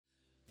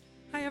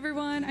Hi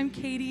everyone, I'm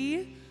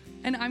Katie,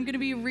 and I'm going to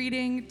be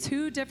reading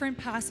two different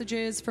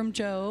passages from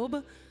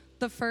Job.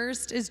 The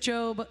first is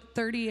Job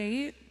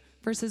 38,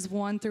 verses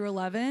 1 through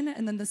 11,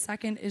 and then the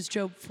second is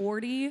Job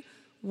 40,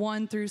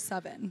 1 through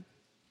 7.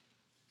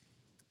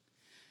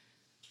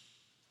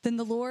 Then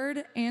the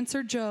Lord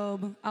answered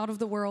Job out of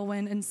the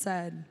whirlwind and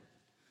said,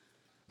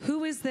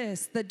 "Who is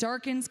this that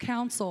darkens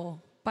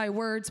counsel by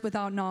words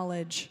without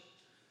knowledge?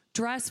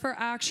 Dress for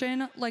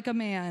action like a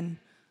man.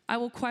 I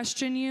will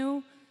question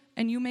you,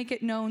 and you make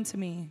it known to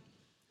me.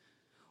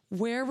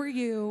 Where were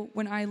you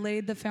when I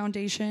laid the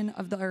foundation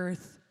of the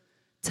earth?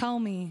 Tell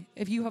me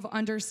if you have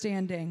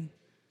understanding.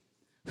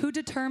 Who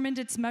determined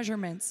its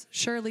measurements?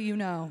 Surely you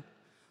know.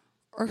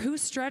 Or who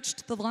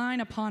stretched the line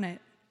upon it?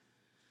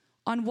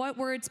 On what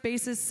were its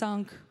bases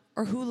sunk,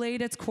 or who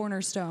laid its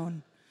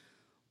cornerstone?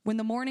 When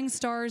the morning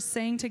stars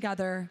sang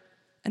together,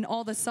 and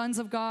all the sons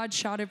of God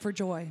shouted for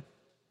joy.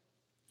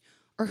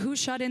 Or who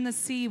shut in the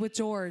sea with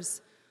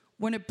doors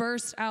when it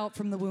burst out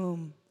from the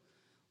womb?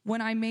 When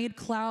I made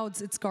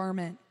clouds its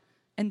garment,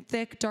 and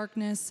thick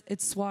darkness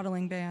its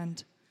swaddling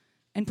band,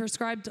 and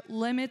prescribed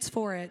limits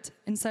for it,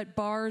 and set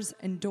bars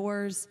and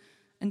doors,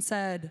 and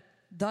said,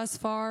 thus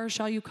far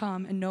shall you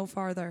come, and no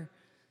farther,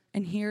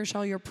 and here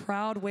shall your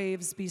proud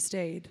waves be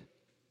stayed."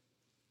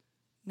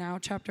 Now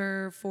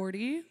chapter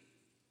 40,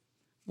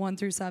 1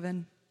 through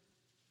 7.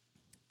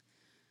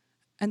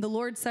 And the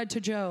Lord said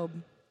to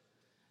Job,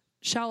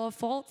 "Shall a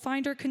fault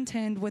finder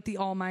contend with the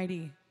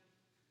Almighty?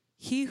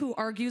 He who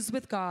argues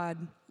with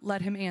God,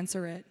 let him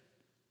answer it."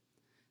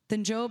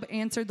 Then Job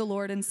answered the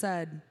Lord and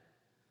said,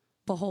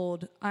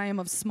 "Behold, I am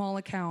of small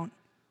account.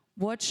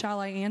 What shall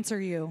I answer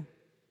you?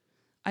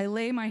 I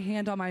lay my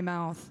hand on my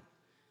mouth.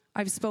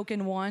 I've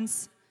spoken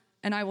once,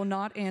 and I will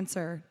not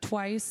answer,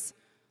 twice,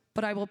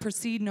 but I will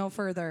proceed no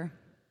further."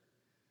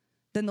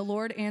 Then the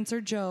Lord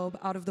answered Job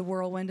out of the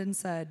whirlwind and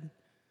said,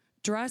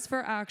 "Dress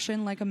for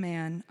action like a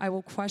man. I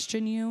will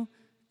question you,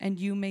 and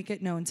you make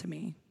it known to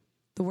me."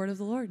 The word of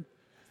the Lord.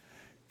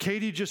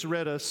 Katie just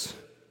read us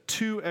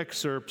two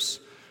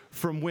excerpts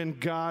from when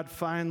God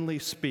finally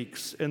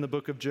speaks in the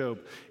book of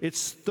Job.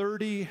 It's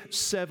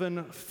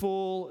 37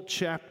 full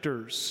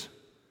chapters.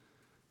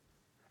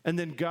 And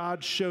then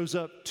God shows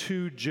up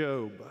to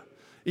Job.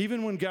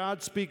 Even when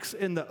God speaks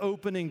in the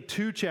opening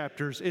two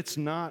chapters, it's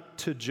not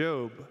to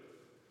Job.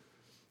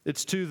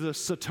 It's to the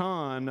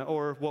Satan,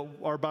 or what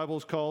our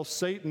Bibles call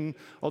Satan,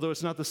 although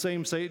it's not the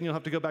same Satan. You'll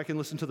have to go back and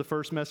listen to the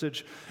first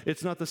message.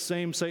 It's not the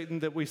same Satan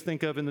that we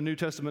think of in the New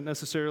Testament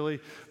necessarily,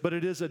 but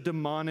it is a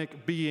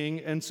demonic being.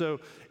 And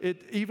so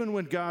even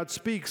when God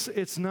speaks,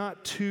 it's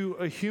not to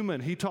a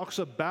human. He talks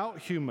about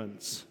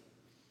humans.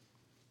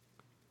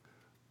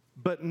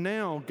 But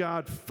now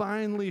God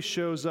finally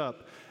shows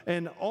up.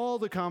 And all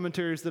the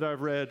commentaries that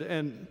I've read,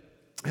 and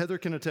Heather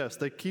can attest,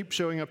 they keep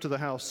showing up to the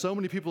house. So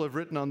many people have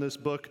written on this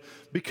book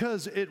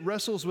because it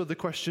wrestles with the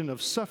question of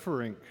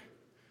suffering.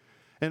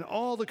 And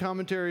all the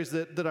commentaries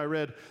that I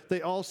read,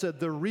 they all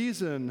said the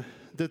reason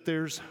that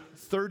there's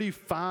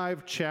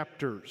 35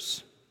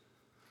 chapters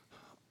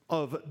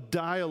of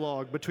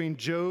dialogue between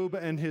Job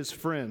and his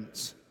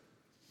friends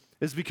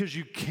is because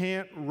you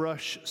can't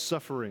rush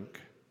suffering.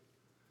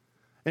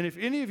 And if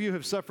any of you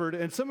have suffered,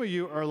 and some of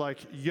you are like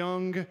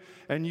young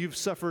and you've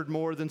suffered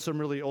more than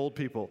some really old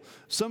people.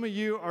 Some of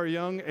you are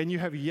young and you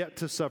have yet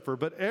to suffer,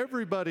 but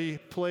everybody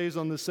plays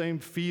on the same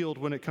field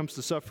when it comes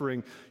to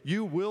suffering.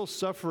 You will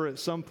suffer at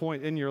some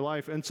point in your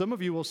life, and some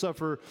of you will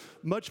suffer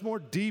much more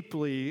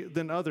deeply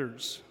than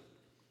others.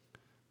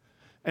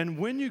 And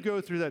when you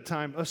go through that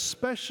time,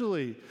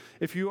 especially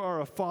if you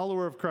are a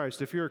follower of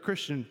Christ, if you're a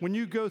Christian, when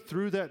you go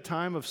through that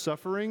time of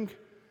suffering,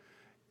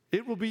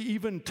 it will be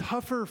even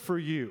tougher for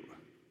you.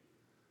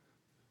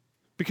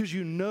 Because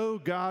you know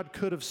God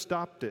could have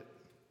stopped it.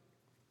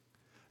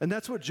 And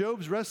that's what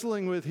Job's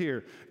wrestling with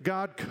here.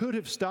 God could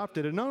have stopped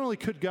it. And not only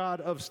could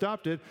God have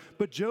stopped it,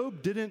 but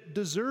Job didn't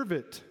deserve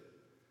it.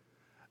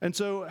 And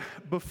so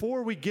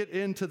before we get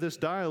into this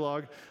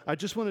dialogue, I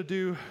just want to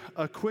do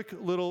a quick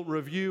little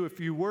review if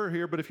you were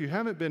here. But if you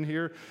haven't been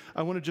here,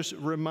 I want to just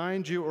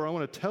remind you, or I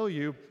want to tell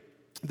you,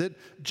 that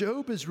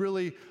Job is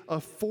really a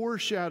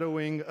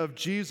foreshadowing of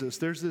Jesus.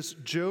 There's this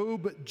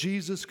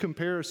Job-Jesus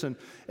comparison,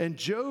 and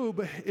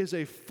Job is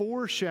a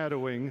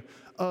foreshadowing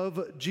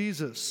of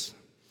Jesus.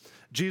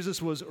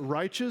 Jesus was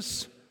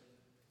righteous,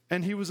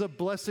 and he was a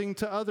blessing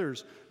to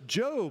others.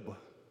 Job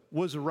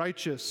was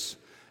righteous,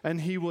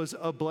 and he was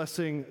a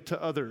blessing to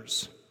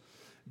others.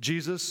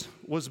 Jesus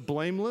was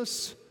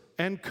blameless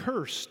and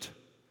cursed.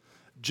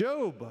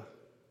 Job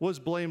was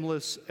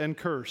blameless and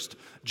cursed.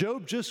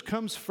 Job just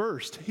comes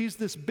first. He's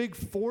this big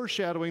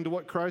foreshadowing to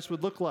what Christ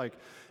would look like.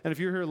 And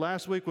if you were here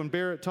last week when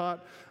Barrett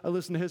taught, I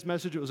listened to his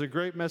message. It was a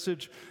great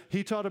message.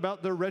 He taught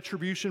about the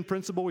retribution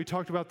principle. We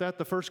talked about that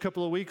the first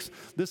couple of weeks.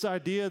 This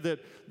idea that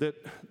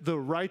the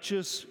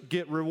righteous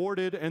get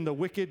rewarded and the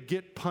wicked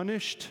get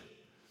punished.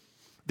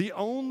 The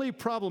only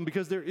problem,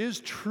 because there is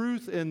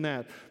truth in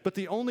that, but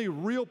the only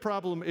real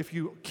problem if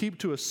you keep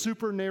to a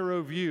super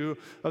narrow view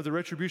of the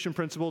retribution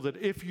principle that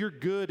if you're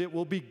good, it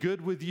will be good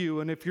with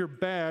you, and if you're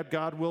bad,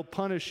 God will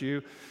punish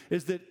you,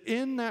 is that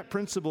in that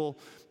principle,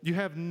 you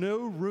have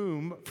no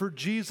room for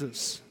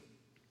Jesus.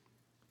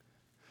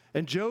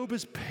 And Job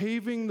is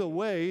paving the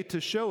way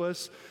to show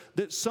us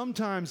that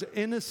sometimes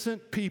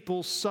innocent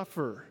people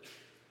suffer,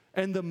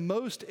 and the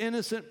most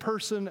innocent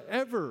person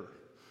ever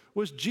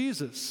was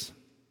Jesus.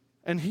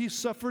 And he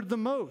suffered the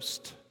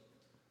most.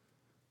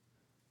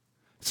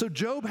 So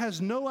Job has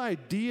no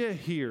idea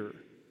here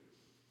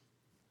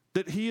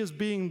that he is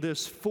being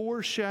this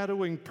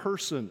foreshadowing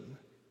person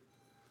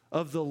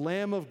of the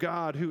Lamb of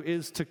God who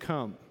is to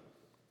come.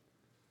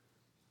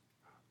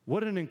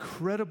 What an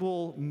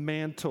incredible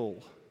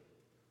mantle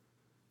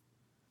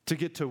to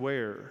get to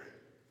wear.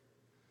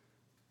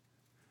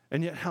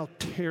 And yet how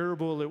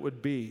terrible it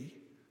would be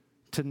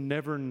to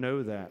never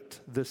know that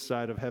this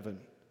side of heaven.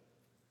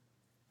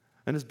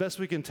 And as best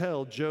we can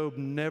tell, Job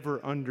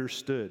never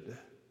understood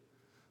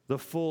the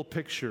full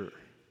picture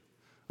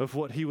of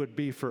what he would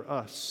be for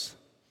us,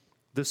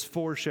 this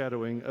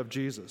foreshadowing of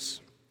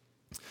Jesus.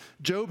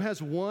 Job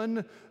has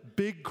one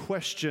big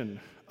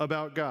question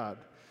about God.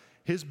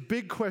 His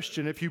big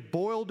question, if you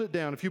boiled it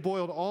down, if you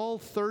boiled all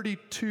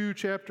 32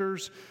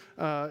 chapters,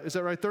 is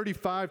that right?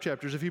 35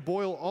 chapters. If you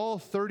boil all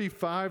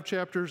 35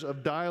 chapters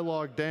of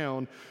dialogue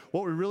down,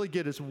 what we really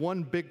get is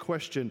one big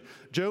question.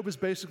 Job is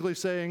basically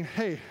saying,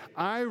 hey,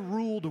 I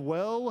ruled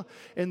well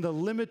in the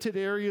limited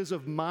areas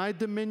of my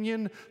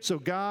dominion, so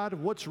God,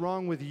 what's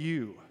wrong with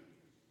you?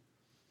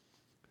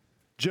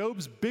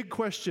 Job's big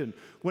question,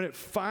 when it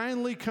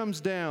finally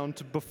comes down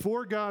to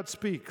before God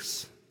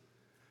speaks,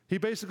 he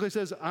basically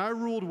says, I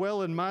ruled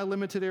well in my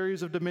limited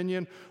areas of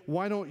dominion.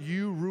 Why don't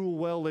you rule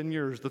well in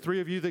yours? The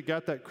three of you that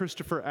got that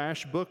Christopher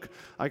Ash book,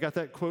 I got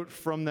that quote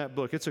from that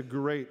book. It's a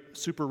great,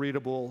 super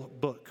readable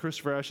book.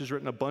 Christopher Ash has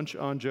written a bunch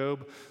on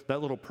Job.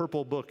 That little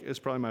purple book is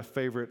probably my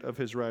favorite of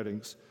his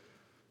writings.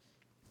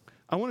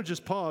 I want to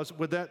just pause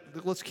with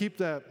that. Let's keep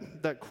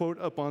that quote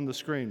up on the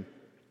screen.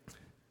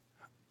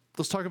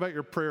 Let's talk about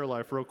your prayer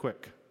life real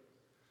quick.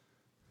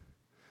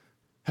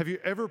 Have you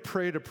ever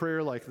prayed a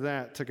prayer like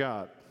that to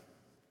God?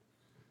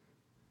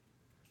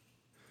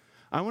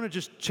 I want to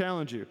just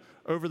challenge you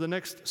over the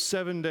next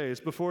 7 days,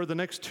 before the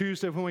next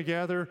Tuesday when we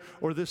gather,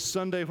 or this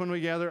Sunday when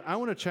we gather, I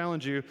want to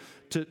challenge you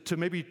to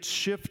maybe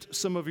shift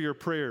some of your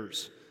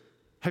prayers.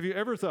 Have you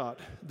ever thought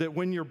that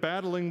when you're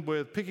battling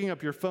with picking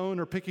up your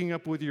phone or picking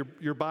up with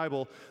your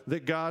Bible,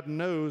 that God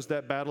knows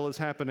that battle is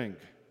happening?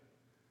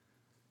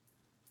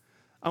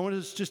 I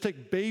want to just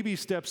take baby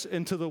steps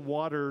into the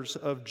waters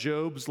of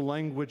Job's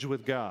language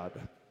with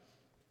God.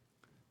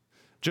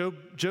 Job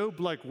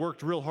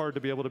worked real hard to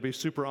be able to be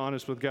super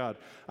honest with God.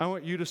 I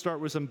want you to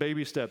start with some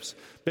baby steps.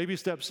 Baby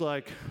steps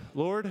like,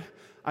 Lord,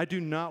 I do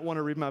not want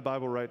to read my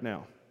Bible right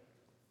now.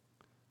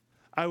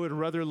 I would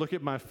rather look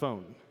at my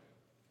phone.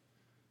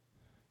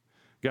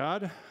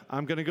 God,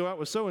 I'm going to go out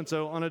with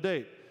so-and-so on a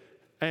date,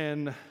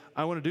 and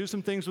I want to do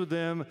some things with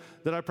them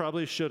that I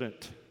probably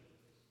shouldn't.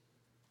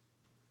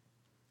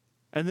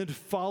 And then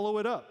follow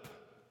it up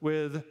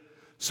with,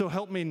 so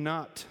help me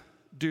not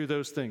do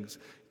those things.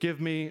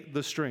 Give me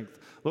the strength.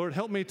 Lord,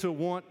 help me to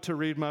want to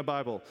read my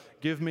Bible.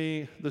 Give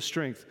me the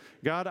strength.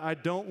 God, I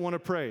don't want to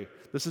pray.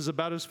 This is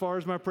about as far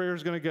as my prayer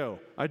is going to go.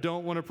 I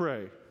don't want to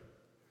pray.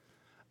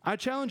 I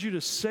challenge you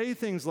to say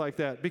things like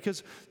that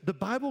because the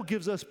Bible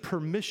gives us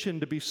permission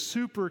to be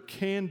super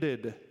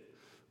candid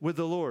with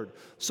the Lord.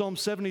 Psalm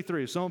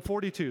 73, Psalm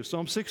 42,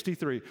 Psalm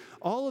 63,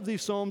 all of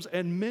these Psalms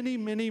and many,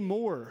 many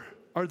more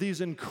are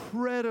these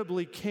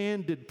incredibly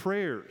candid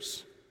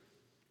prayers.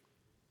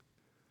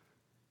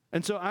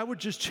 And so I would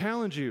just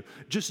challenge you,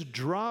 just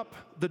drop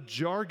the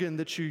jargon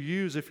that you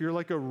use if you're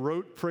like a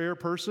rote prayer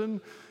person.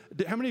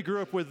 How many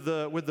grew up with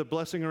the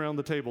blessing around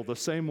the table, the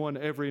same one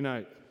every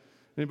night?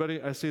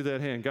 Anybody? I see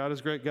that hand. God is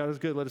great, God is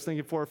good. Let us thank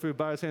you for our food.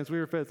 By his hands we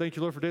are fed. Thank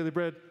you, Lord, for daily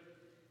bread.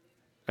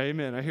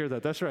 Amen. I hear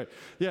that. That's right.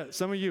 Yeah,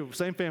 some of you,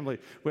 same family.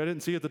 I didn't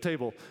see you at the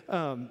table.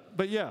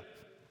 But yeah.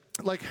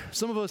 Like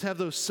some of us have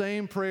those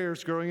same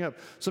prayers growing up.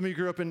 Some of you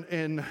grew up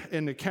in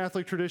the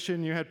Catholic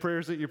tradition. You had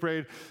prayers that you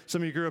prayed.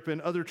 Some of you grew up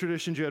in other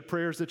traditions. You had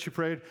prayers that you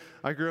prayed.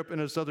 I grew up in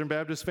a Southern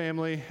Baptist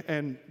family,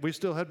 and we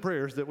still had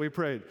prayers that we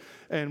prayed.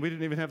 And we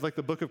didn't even have like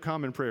the Book of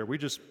Common Prayer. We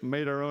just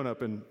made our own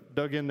up and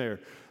dug in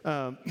there.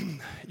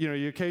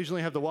 You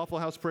occasionally have the Waffle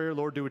House prayer,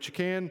 Lord, do what you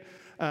can.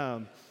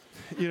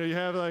 You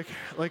have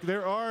like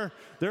there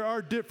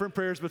are different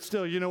prayers, but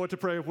still you know what to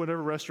pray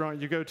whatever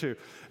restaurant you go to.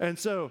 And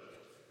so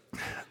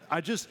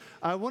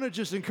I want to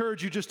just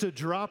encourage you just to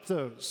drop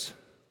those.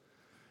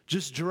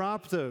 Just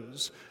drop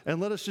those. And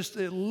let us just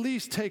at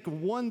least take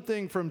one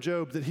thing from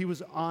Job, that he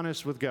was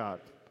honest with God.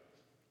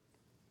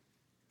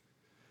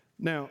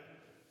 Now,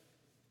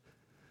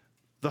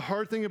 the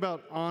hard thing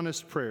about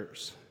honest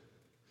prayers,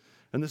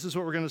 and this is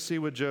what we're going to see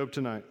with Job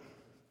tonight.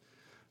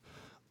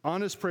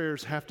 Honest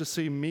prayers have to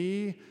see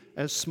me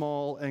as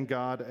small and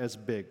God as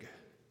big.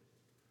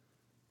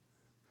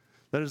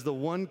 That is the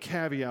one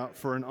caveat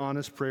for an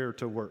honest prayer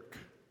to work.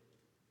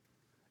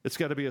 It's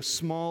got to be a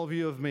small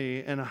view of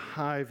me and a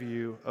high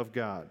view of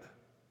God.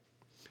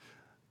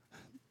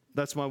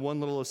 That's my one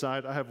little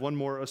aside. I have one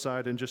more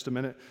aside in just a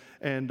minute.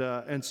 And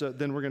so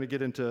then we're going to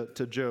get into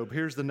Job.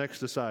 Here's the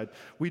next aside.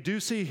 We do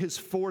see his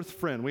fourth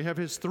friend. We have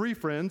his three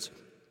friends,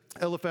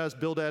 Eliphaz,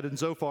 Bildad, and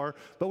Zophar,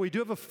 but we do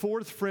have a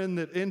fourth friend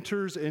that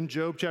enters in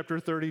Job chapter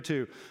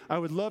 32. I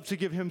would love to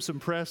give him some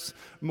press,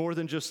 more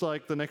than just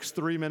like the next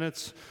 3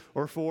 minutes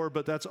or 4,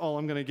 but that's all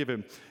I'm going to give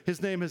him.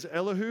 His name is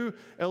Elihu.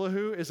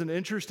 Elihu is an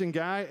interesting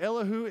guy.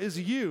 Elihu is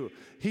you.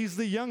 He's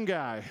the young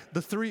guy.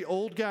 The three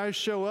old guys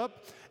show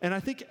up, and I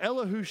think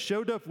Elihu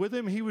showed up with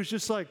him. He was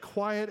just like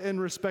quiet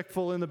and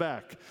respectful in the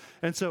back.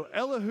 And so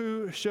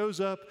Elihu shows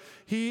up.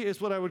 He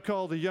is what I would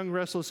call the young,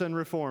 restless, and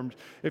reformed.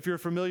 If you're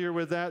familiar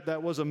with that,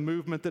 that was a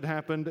movement that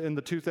happened in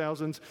the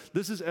 2000s.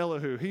 This is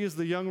Elihu. He is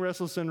the young,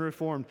 restless, and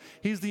reformed.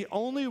 He's the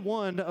only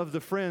one of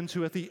the friends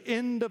who at the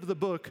end of the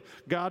book,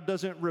 God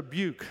doesn't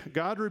rebuke.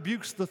 God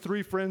rebukes the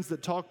three friends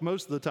that talk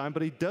most of the time,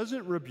 but he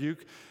doesn't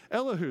rebuke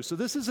Elihu. So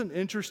this is an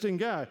interesting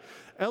guy.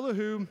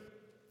 Elihu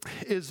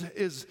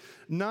is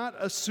not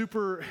a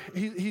super,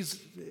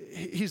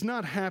 he's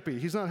not happy.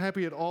 He's not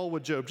happy at all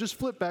with Job. Just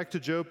flip back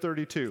to Job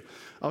 32.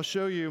 I'll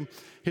show you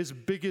his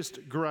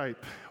biggest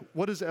gripe.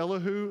 What is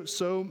Elihu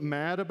so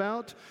mad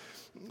about?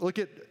 Look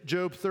at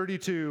Job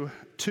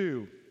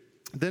 32:2.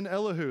 Then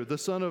Elihu, the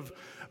son of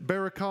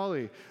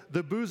Barakali,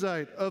 the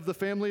Buzite of the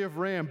family of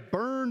Ram,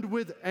 burned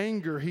with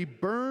anger. He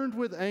burned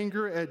with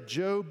anger at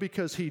Job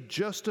because he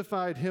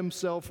justified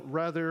himself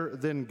rather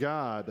than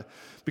God.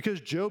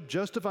 Because Job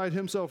justified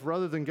himself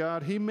rather than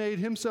God, he made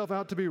himself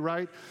out to be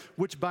right,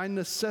 which by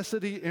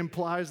necessity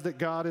implies that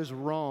God is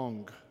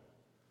wrong.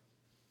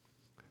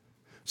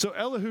 So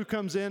Elihu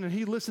comes in and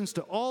he listens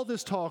to all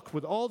this talk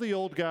with all the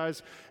old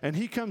guys, and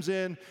he comes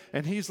in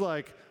and he's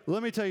like,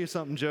 let me tell you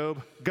something,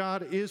 Job,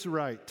 God is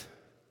right.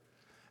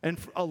 And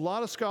a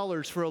lot of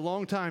scholars for a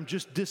long time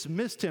just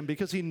dismissed him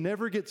because he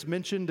never gets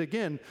mentioned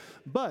again.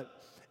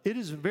 But it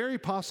is very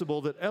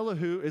possible that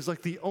Elihu is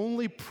like the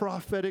only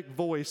prophetic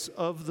voice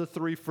of the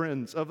three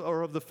friends,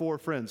 of the four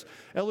friends.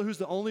 Elihu's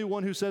the only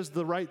one who says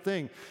the right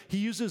thing. He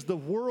uses the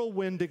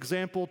whirlwind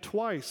example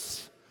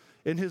twice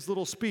in his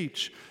little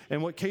speech.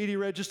 And what Katie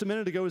read just a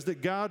minute ago is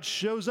that God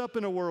shows up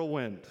in a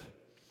whirlwind.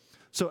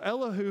 So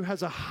Elihu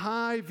has a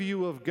high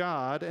view of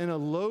God and a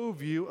low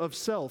view of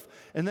self,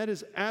 and that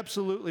is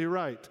absolutely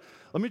right.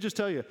 Let me just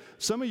tell you,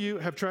 some of you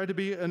have tried to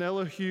be an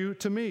Elihu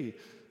to me,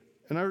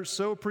 and I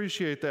so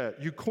appreciate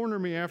that. You corner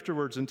me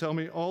afterwards and tell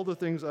me all the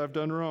things I've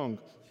done wrong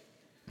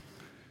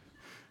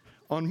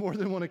on more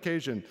than one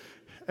occasion.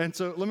 And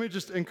so let me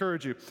just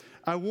encourage you.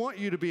 I want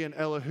you to be an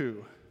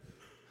Elihu.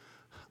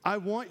 I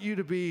want you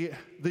to be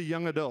the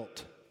young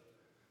adult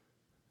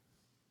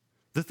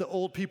that the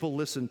old people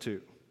listen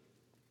to.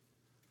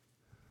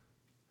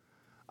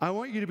 I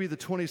want you to be the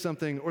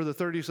 20-something or the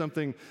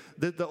 30-something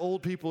that the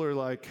old people are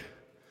like,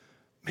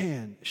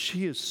 man,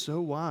 she is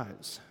so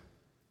wise.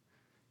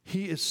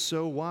 He is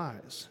so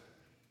wise.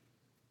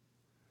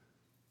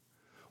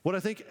 What I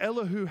think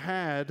Elihu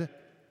had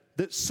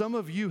that some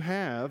of you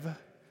have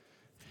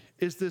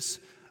is this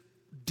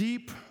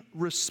deep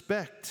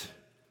respect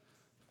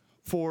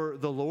for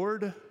the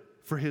Lord,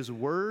 for His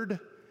Word,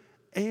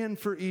 and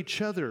for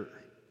each other.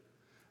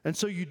 And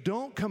so you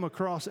don't come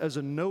across as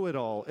a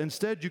know-it-all.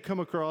 Instead, you come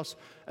across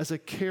as a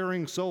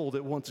caring soul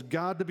that wants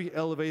God to be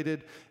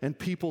elevated and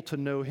people to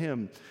know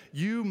Him.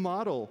 You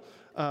model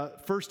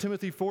 1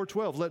 Timothy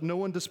 4:12, let no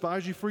one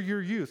despise you for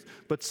your youth,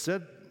 but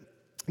set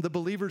the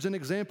believers an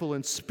example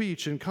in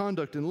speech and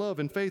conduct and love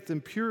and faith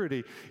and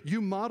purity.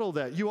 You model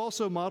that. You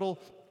also model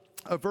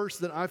a verse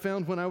that I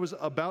found when I was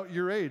about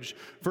your age,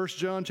 1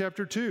 John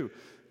chapter 2.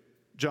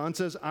 John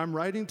says, I'm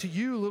writing to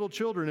you, little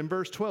children, in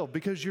verse 12,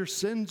 because your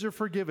sins are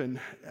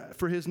forgiven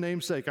for His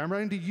name's sake. I'm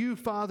writing to you,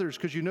 fathers,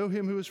 because you know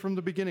Him who is from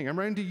the beginning. I'm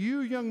writing to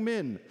you, young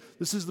men.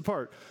 This is the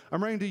part.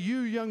 I'm writing to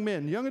you, young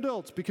men, young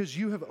adults, because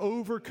you have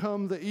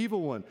overcome the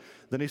evil one.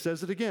 Then he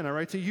says it again. I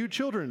write to you,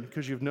 children,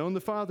 because you've known the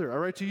Father. I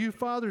write to you,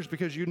 fathers,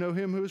 because you know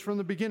Him who is from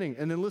the beginning.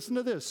 And then listen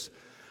to this.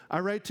 I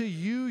write to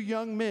you,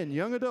 young men,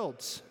 young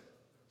adults,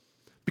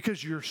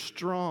 because you're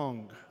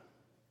strong.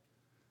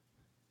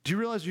 Do you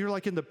realize you're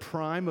like in the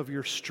prime of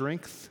your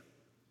strength?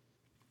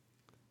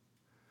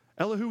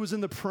 Elihu was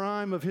in the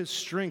prime of his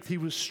strength. He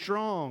was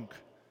strong.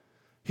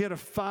 He had a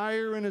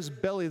fire in his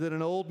belly that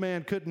an old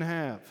man couldn't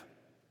have.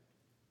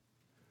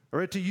 All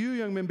right, to you,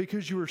 young men,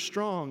 because you are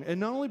strong. And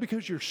not only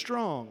because you're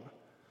strong,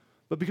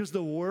 but because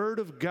the Word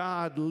of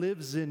God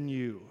lives in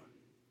you.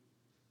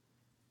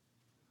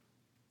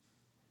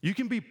 You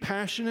can be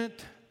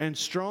passionate and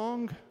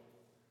strong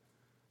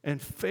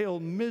and fail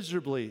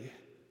miserably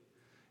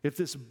if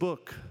this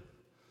book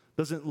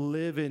doesn't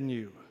live in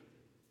you.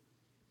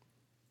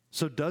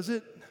 So does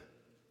it?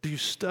 Do you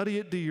study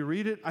it? Do you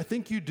read it? I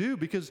think you do,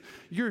 because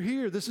you're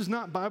here. This is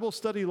not Bible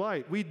study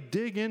light. We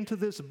dig into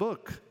this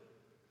book.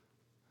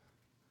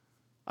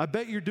 I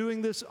bet you're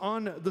doing this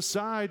on the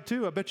side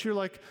too. I bet you're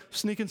like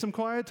sneaking some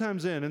quiet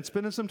times in and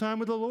spending some time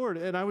with the Lord.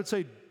 And I would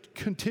say,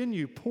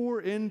 continue,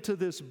 pour into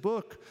this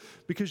book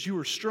because you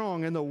are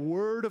strong and the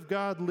word of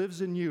God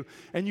lives in you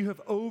and you have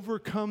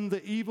overcome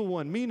the evil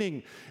one,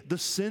 meaning the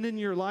sin in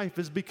your life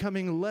is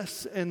becoming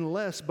less and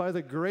less by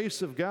the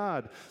grace of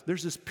God.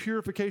 There's this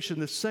purification,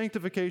 this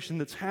sanctification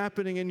that's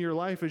happening in your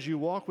life as you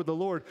walk with the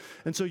Lord.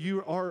 And so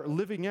you are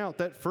living out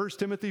that 1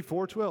 Timothy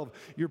 4:12.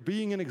 You're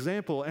being an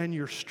example and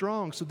you're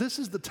strong. So this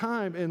is the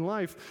time in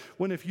life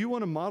when if you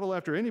want to model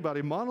after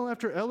anybody, model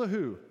after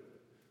Elihu.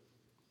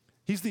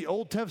 He's the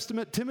Old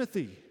Testament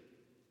Timothy.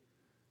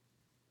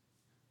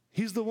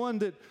 He's the one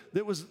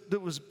that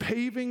was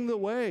paving the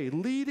way,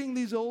 leading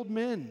these old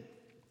men.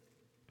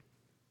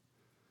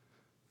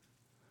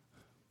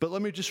 But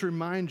let me just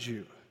remind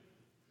you,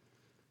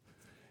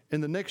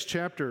 in the next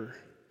chapter,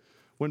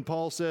 when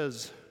Paul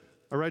says,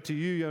 I write to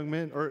you, young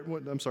men,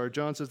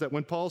 John says that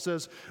when Paul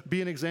says,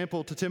 be an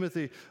example to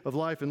Timothy of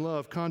life and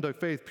love, conduct,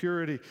 faith,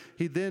 purity,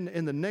 he then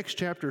in the next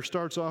chapter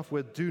starts off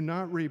with, do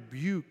not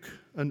rebuke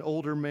an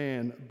older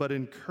man, but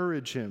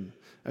encourage him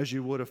as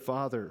you would a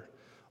father.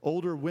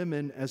 Older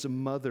women as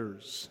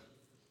mothers.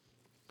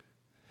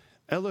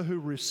 Elihu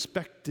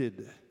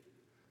respected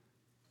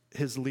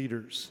his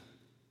leaders.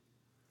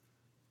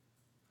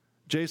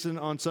 Jason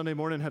on Sunday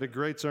morning had a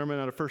great sermon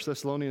out of 1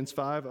 Thessalonians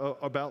 5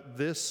 about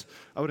this.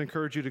 I would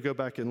encourage you to go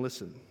back and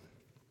listen.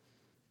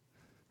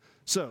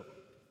 So,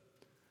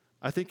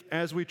 I think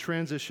as we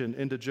transition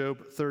into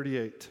Job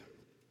 38,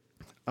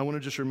 I want to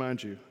just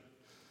remind you,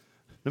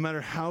 no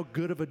matter how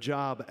good of a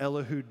job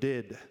Elihu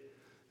did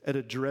at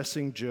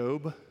addressing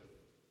Job,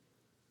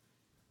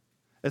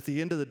 at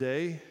the end of the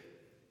day,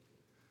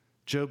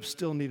 Job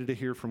still needed to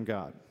hear from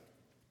God.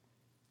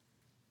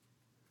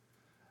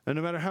 And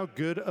no matter how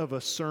good of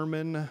a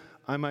sermon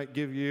I might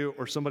give you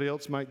or somebody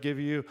else might give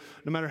you,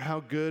 no matter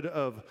how good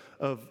of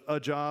a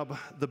job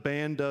the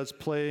band does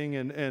playing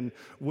and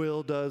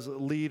Will does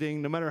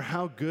leading, no matter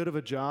how good of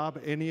a job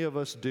any of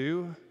us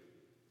do,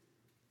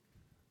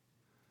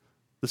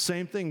 the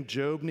same thing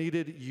Job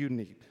needed, you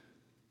need,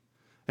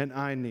 and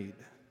I need.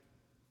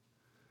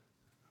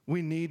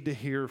 We need to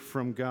hear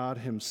from God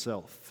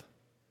himself.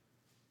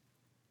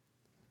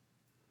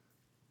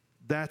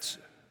 That's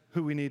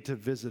who we need to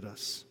visit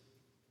us.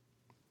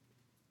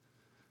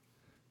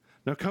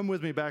 Now come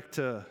with me back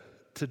to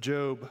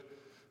Job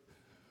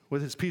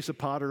with his piece of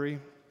pottery,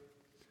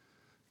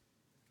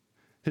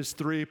 his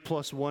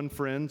 3+1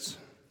 friends,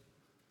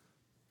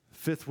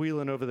 fifth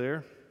wheeling over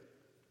there,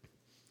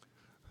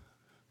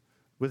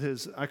 with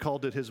his, I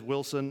called it his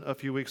Wilson a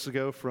few weeks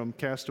ago from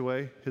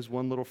Castaway, his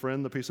one little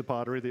friend, the piece of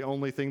pottery, the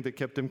only thing that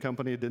kept him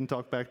company, didn't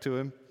talk back to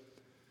him.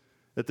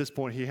 At this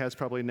point, he has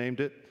probably named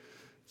it.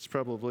 It's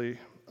probably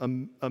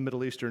a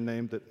Middle Eastern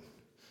name that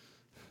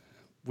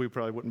we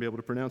probably wouldn't be able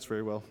to pronounce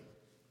very well.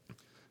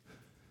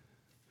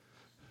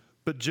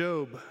 But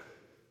Job,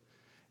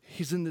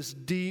 he's in this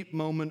deep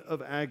moment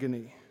of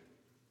agony.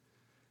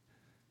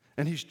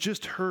 And he's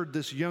just heard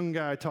this young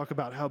guy talk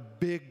about how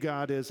big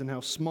God is and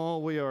how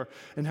small we are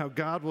and how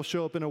God will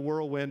show up in a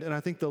whirlwind. And I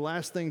think the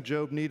last thing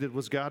Job needed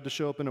was God to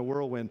show up in a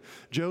whirlwind.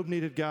 Job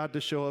needed God to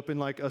show up in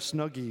like a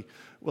Snuggie,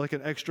 like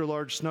an extra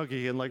large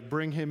Snuggie, and like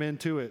bring him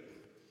into it.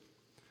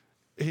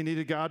 He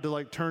needed God to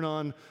like turn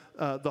on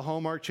the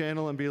Hallmark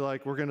Channel and be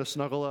like, we're going to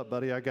snuggle up,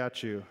 buddy, I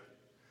got you.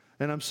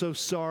 And I'm so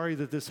sorry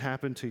that this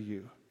happened to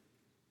you.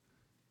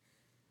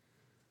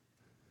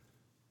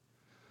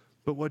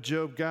 But what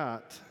Job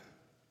got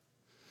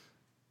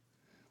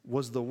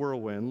was the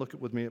whirlwind. Look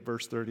with me at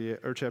verse 38,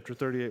 or chapter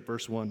 38,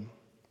 verse 1.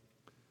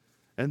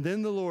 And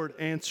then the Lord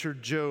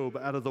answered Job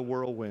out of the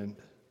whirlwind.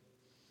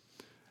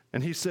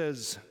 And he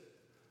says,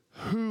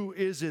 who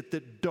is it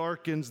that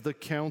darkens the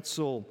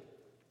counsel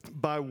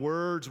by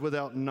words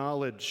without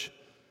knowledge?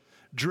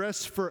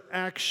 Dress for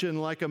action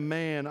like a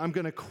man. I'm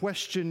going to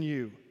question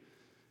you,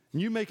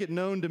 and you make it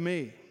known to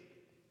me.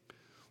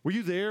 Were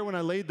you there when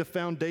I laid the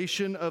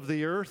foundation of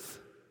the earth?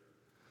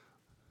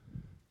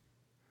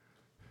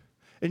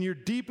 In your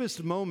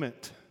deepest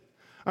moment,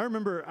 I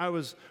remember I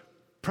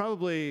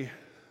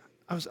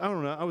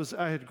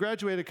had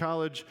graduated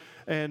college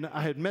and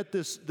I had met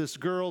this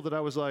girl that I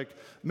was like,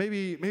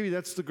 maybe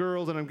that's the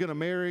girl that I'm going to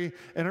marry.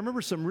 And I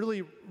remember some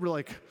really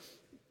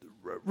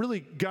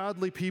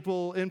godly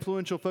people,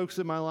 influential folks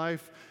in my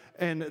life,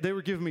 and they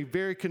were giving me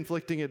very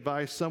conflicting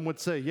advice. Some would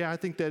say, yeah, I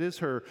think that is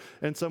her.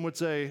 And some would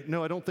say,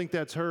 no, I don't think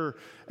that's her.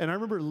 And I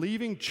remember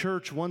leaving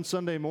church one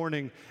Sunday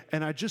morning,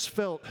 and I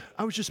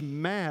was just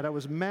mad. I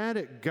was mad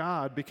at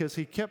God because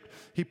he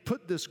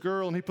put this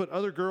girl and he put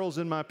other girls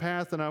in my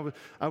path, and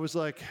I was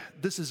like,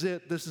 this is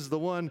it, this is the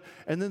one.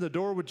 And then the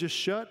door would just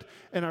shut,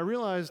 and I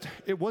realized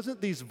it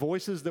wasn't these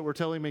voices that were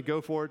telling me,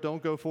 go for it,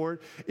 don't go for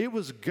it. It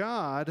was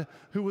God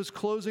who was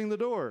closing the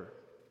door.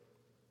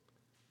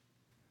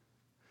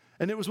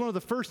 And it was one of the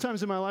first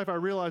times in my life I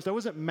realized I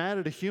wasn't mad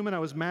at a human, I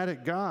was mad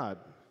at God.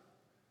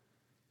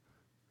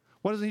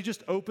 Why doesn't he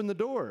just open the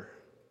door?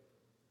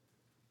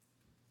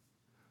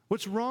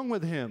 What's wrong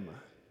with him?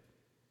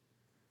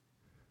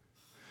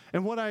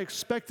 And what I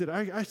expected,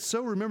 I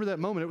so remember that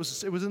moment.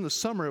 It was in the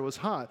summer, it was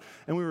hot,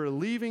 and we were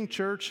leaving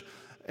church,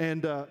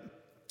 and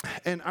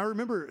And I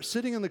remember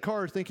sitting in the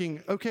car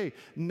thinking, okay,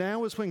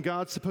 now is when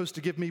God's supposed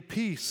to give me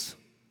peace.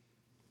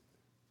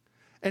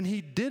 And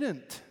he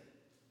didn't.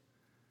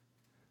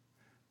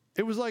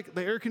 It was like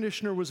the air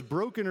conditioner was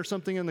broken or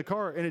something in the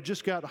car, and it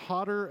just got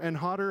hotter and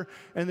hotter,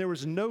 and there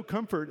was no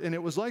comfort. And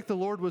it was like the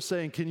Lord was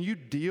saying, can you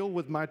deal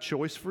with my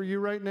choice for you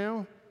right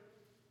now?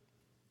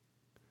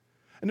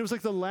 And it was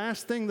like the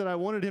last thing that I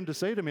wanted him to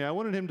say to me. I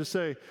wanted him to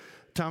say,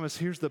 Thomas,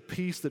 here's the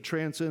peace that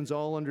transcends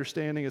all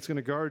understanding. It's going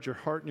to guard your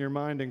heart and your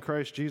mind in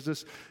Christ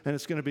Jesus, and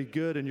it's going to be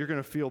good, and you're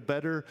going to feel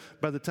better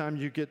by the time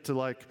you get to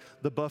like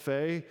the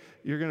buffet.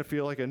 You're going to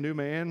feel like a new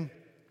man,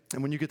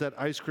 and when you get that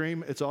ice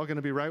cream, it's all going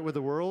to be right with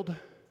the world.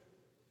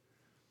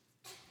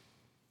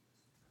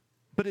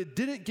 But it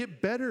didn't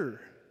get better.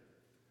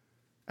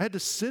 I had to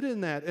sit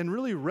in that and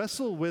really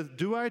wrestle with,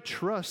 do I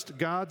trust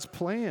God's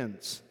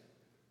plans?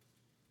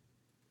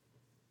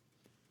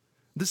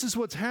 This is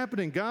what's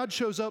happening. God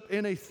shows up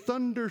in a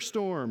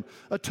thunderstorm,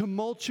 a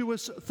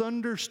tumultuous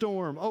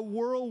thunderstorm, a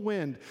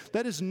whirlwind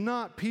that is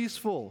not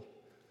peaceful.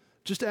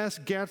 Just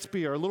ask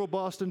Gatsby, our little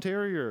Boston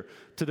Terrier.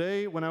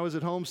 Today, when I was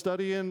at home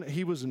studying,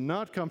 he was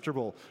not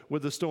comfortable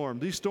with the storm.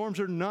 These storms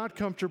are not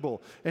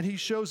comfortable. And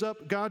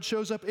God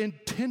shows up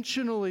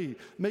intentionally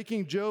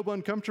making Job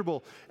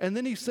uncomfortable. And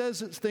then he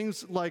says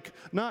things like,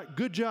 not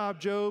good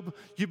job, Job.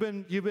 You've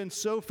been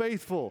so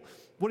faithful.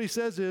 What he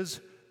says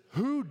is,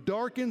 who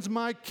darkens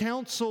my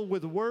counsel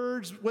with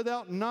words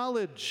without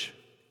knowledge?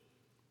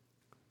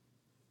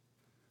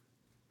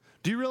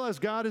 Do you realize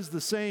God is the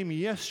same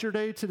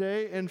yesterday,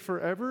 today, and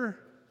forever?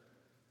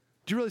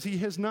 Do you realize he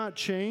has not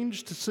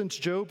changed since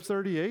Job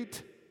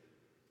 38?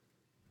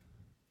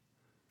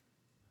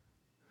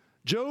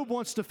 Job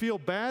wants to feel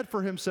bad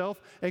for himself,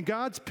 and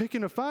God's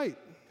picking a fight.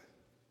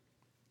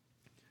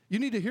 You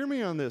need to hear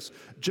me on this.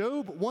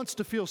 Job wants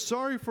to feel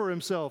sorry for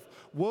himself.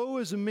 Woe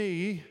is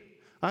me,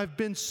 I've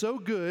been so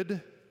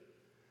good,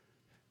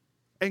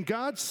 and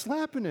God's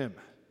slapping him.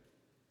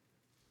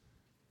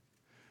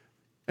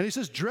 And he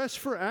says, dress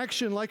for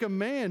action like a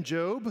man,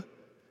 Job.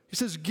 He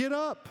says, get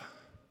up.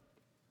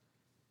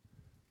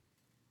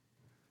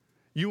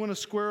 You want to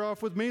square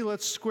off with me?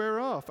 Let's square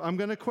off. I'm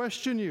going to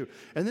question you.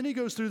 And then he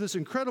goes through this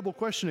incredible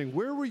questioning.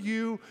 Where were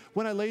you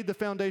when I laid the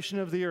foundation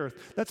of the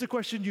earth? That's a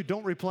question you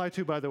don't reply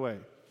to, by the way.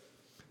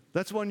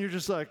 That's one you're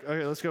just like,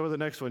 okay, let's go with the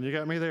next one. You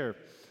got me there.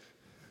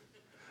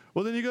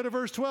 Well, then you go to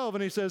verse 12,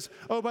 and he says,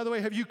 oh, by the way,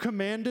 have you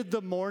commanded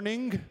the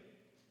morning?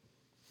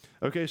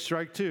 Okay,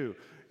 strike two.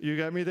 You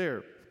got me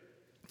there.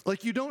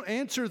 Like, you don't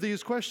answer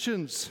these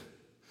questions.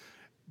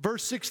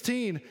 Verse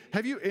 16,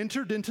 have you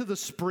entered into the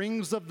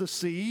springs of the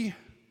sea?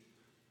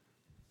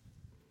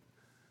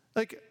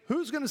 Like,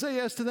 who's going to say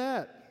yes to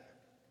that?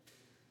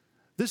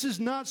 This is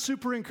not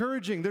super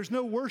encouraging. There's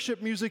no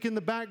worship music in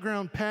the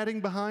background padding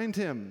behind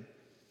him.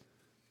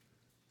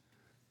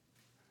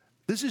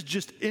 This is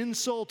just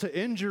insult to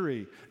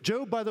injury.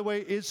 Job, by the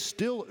way, is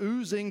still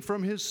oozing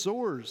from his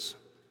sores.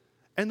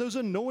 And those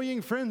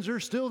annoying friends are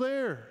still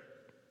there.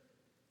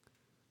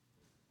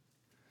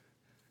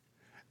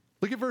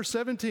 Look at verse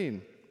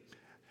 17.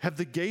 Have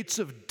the gates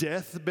of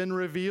death been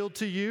revealed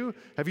to you?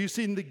 Have you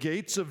seen the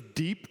gates of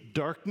deep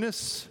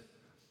darkness?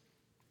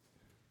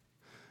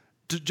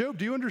 Job,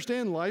 do you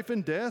understand life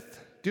and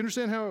death? Do you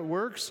understand how it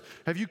works?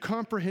 Have you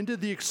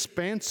comprehended the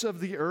expanse of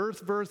the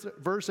earth?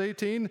 Verse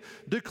 18.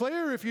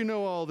 Declare if you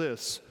know all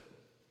this.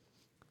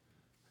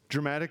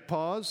 Dramatic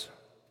pause.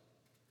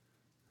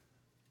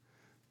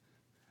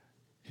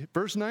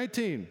 Verse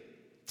 19.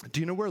 Do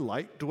you know where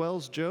light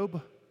dwells,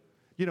 Job?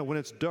 You know, when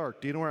it's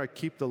dark, do you know where I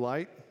keep the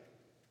light?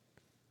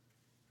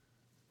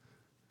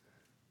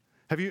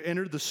 Have you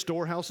entered the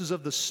storehouses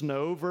of the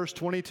snow, verse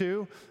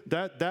 22?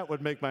 That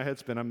would make my head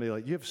spin. I'm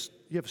like, you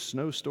have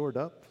snow stored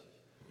up?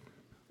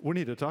 We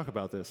need to talk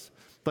about this.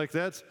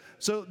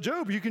 So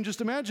Job, you can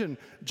just imagine,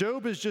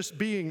 Job is just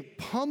being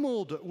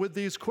pummeled with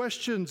these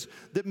questions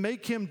that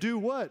make him do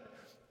what?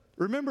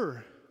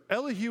 Remember,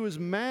 Elihu is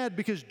mad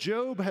because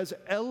Job has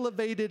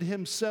elevated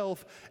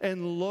himself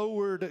and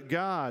lowered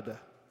God.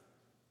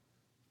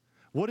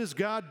 What is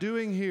God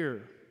doing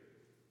here?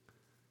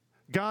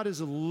 God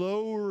is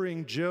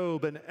lowering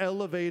Job and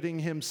elevating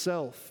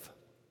himself.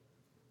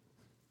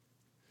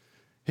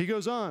 He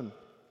goes on,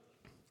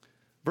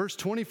 verse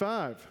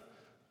 25.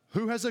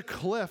 Who has a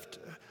cleft,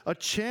 a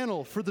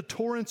channel for the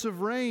torrents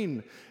of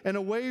rain, and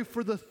a way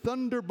for the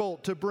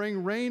thunderbolt to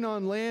bring rain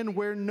on land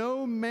where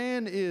no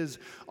man is,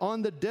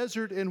 on the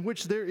desert in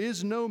which there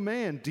is no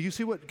man? Do you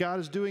see what God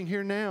is doing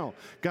here now?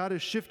 God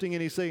is shifting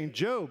and he's saying,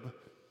 Job,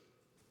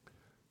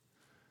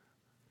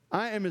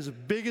 I am as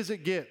big as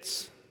it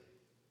gets.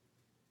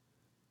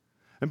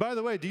 And by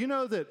the way, do you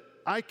know that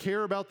I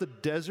care about the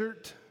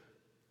desert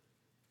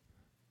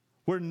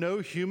where no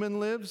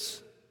human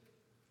lives?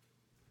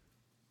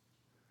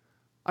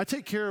 I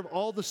take care of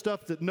all the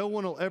stuff that no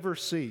one will ever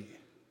see.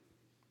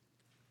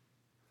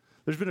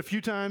 There's been a few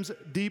times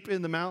deep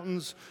in the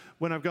mountains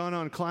when I've gone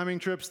on climbing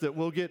trips that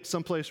we'll get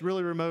someplace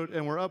really remote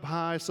and we're up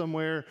high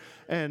somewhere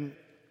and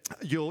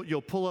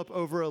you'll pull up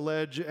over a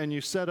ledge and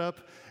you set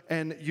up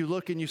and you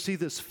look and you see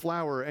this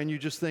flower and you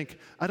just think,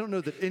 I don't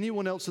know that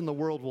anyone else in the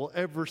world will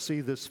ever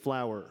see this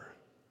flower.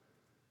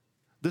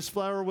 This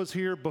flower was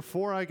here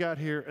before I got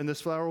here, and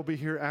this flower will be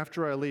here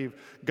after I leave.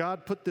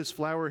 God put this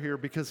flower here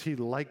because he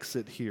likes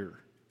it here.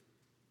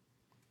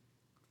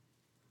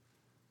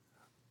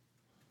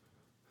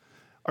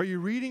 Are you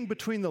reading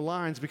between the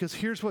lines? Because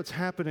here's what's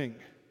happening.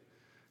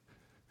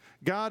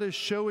 God is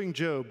showing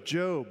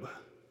Job,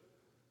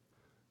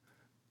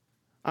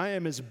 I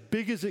am as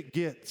big as it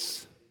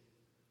gets.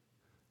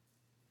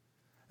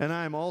 And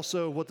I am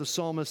also what the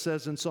psalmist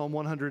says in Psalm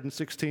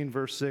 116,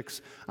 verse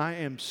 6, I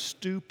am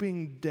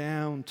stooping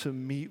down to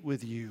meet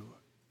with you.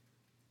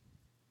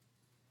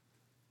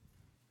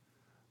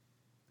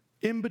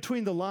 In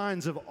between the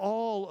lines of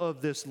all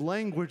of this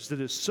language that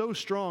is so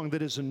strong,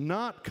 that is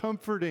not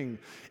comforting,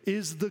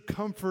 is the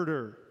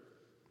comforter.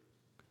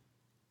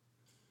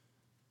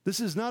 This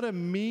is not a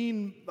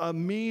mean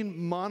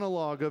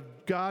monologue of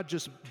God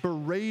just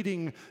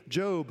berating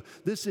Job.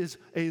 This is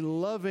a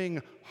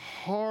loving,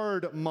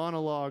 hard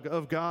monologue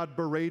of God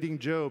berating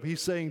Job.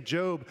 He's saying,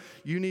 Job,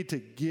 you need to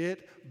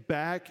get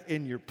back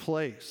in your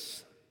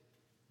place.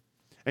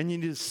 And you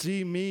need to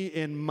see me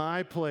in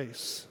my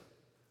place.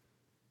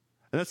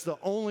 And that's the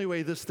only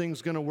way this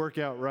thing's going to work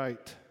out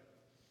right.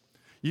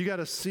 You got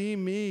to see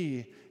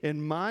me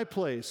in my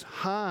place,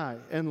 high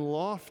and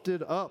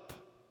lofted up.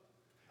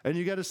 And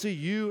you got to see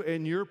you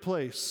in your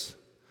place,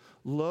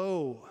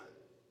 low.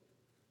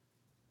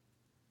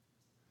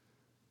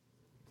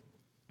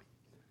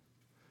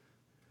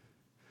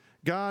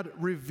 God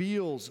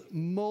reveals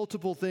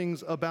multiple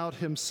things about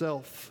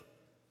himself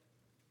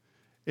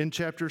in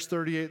chapters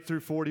 38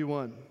 through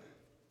 41.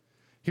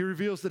 He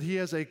reveals that he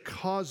has a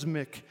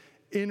cosmic,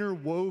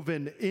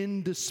 interwoven,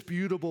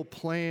 indisputable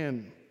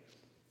plan.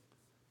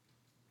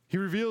 He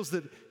reveals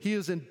that he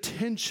has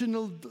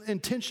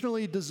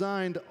intentionally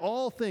designed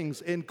all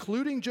things,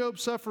 including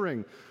Job's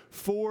suffering,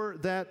 for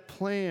that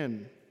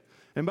plan.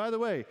 And by the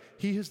way,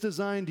 he has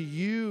designed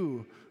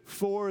you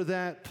for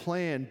that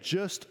plan,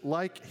 just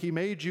like he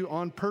made you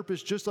on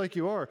purpose, just like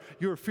you are.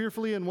 You are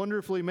fearfully and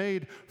wonderfully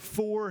made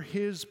for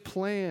his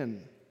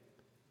plan.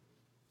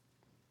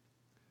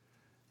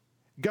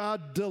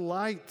 God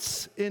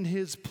delights in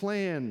his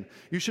plan.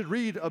 You should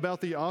read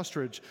about the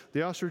ostrich.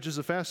 The ostrich is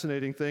a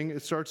fascinating thing.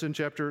 It starts in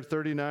chapter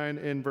 39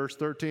 in verse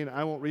 13.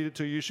 I won't read it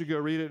to you. You should go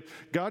read it.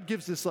 God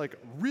gives this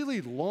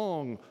really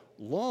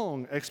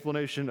long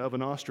explanation of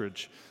an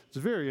ostrich. It's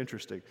very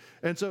interesting.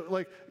 And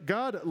so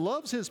God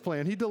loves his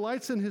plan. He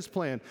delights in his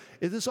plan.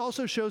 And this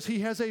also shows he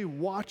has a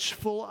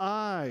watchful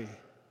eye.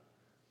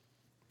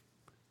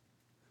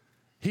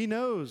 He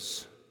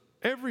knows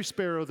every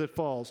sparrow that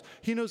falls.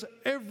 He knows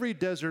every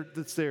desert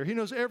that's there. He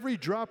knows every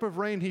drop of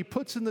rain he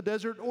puts in the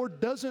desert or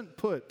doesn't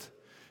put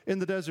in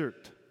the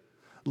desert,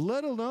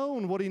 let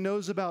alone what he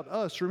knows about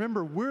us.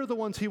 Remember, we're the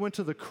ones he went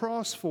to the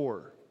cross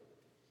for.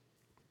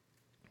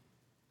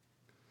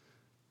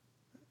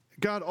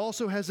 God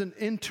also has an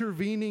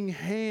intervening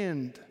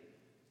hand.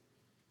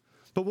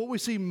 But what we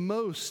see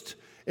most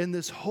in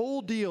this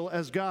whole deal,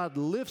 as God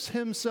lifts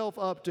himself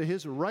up to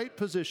his right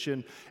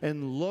position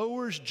and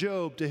lowers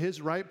Job to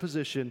his right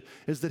position,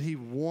 is that he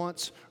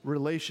wants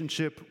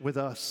relationship with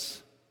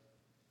us.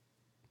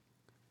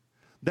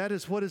 That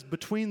is what is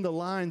between the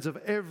lines of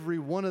every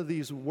one of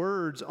these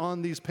words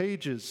on these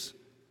pages.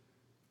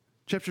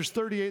 Chapters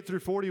 38 through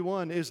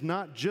 41 is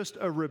not just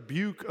a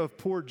rebuke of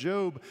poor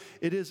Job.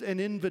 It is an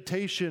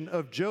invitation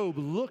of Job.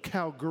 Look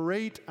how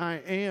great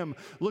I am.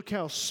 Look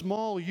how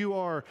small you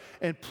are.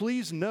 And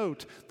please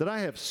note that I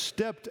have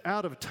stepped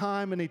out of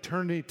time and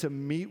eternity to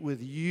meet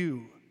with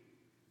you.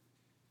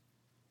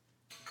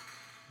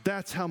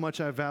 That's how much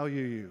I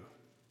value you.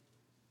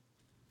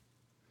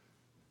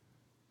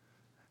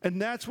 And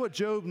that's what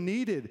Job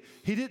needed.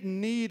 He didn't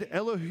need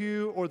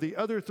Elihu or the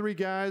other three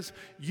guys.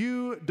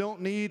 You don't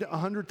need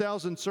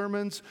 100,000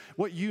 sermons.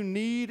 What you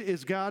need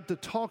is God to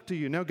talk to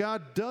you. Now,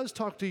 God does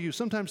talk to you,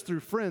 sometimes through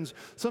friends,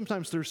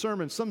 sometimes through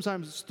sermons,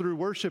 sometimes through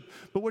worship.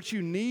 But what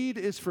you need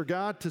is for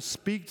God to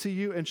speak to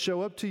you and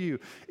show up to you.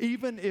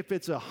 Even if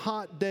it's a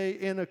hot day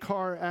in a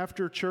car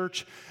after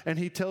church and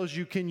he tells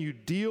you, can you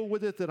deal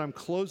with it that I'm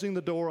closing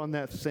the door on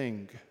that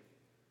thing?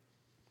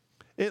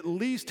 At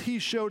least he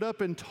showed up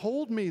and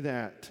told me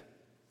that.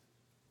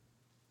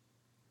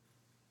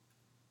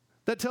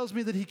 That tells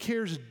me that he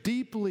cares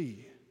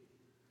deeply.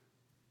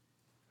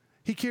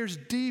 He cares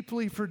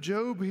deeply for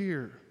Job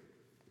here.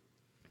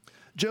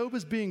 Job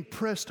is being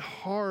pressed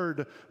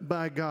hard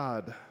by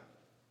God.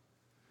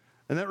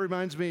 And that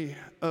reminds me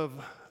of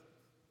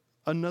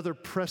another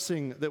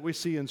pressing that we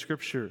see in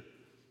Scripture.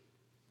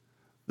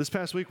 This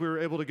past week we were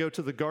able to go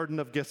to the Garden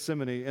of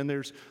Gethsemane, and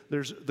there's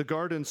the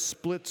garden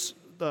splits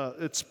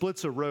it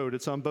splits a road.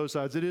 It's on both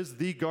sides. It is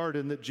the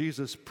garden that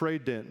Jesus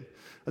prayed in.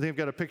 I think I've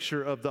got a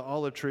picture of the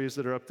olive trees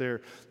that are up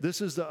there.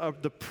 This is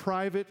the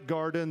private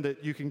garden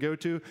that you can go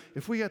to.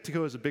 If we got to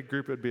go as a big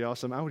group, it'd be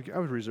awesome. I would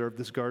reserve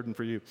this garden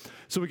for you.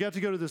 So we got to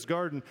go to this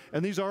garden,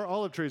 and these are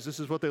olive trees. This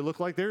is what they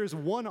look like. There is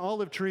one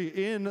olive tree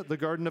in the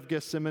Garden of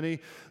Gethsemane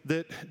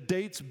that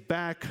dates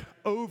back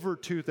over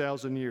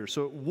 2,000 years.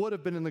 So it would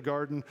have been in the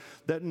garden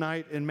that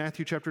night in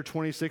Matthew chapter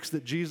 26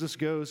 that Jesus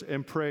goes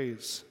and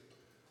prays.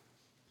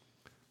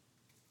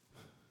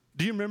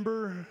 Do you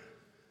remember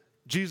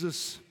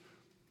Jesus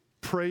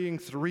praying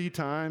 3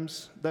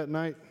 times that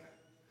night?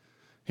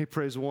 He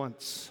prays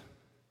once,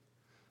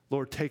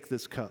 Lord, take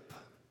this cup.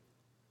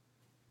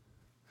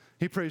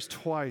 He prays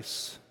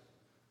twice,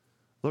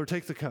 Lord,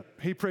 take the cup.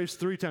 He prays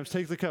 3 times,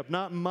 take the cup.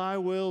 Not my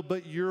will,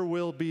 but your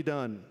will be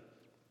done.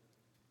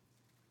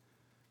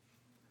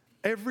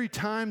 Every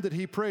time that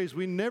he prays,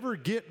 we never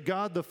get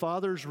God the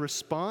Father's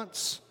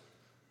response,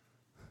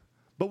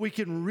 but we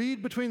can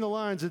read between the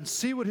lines and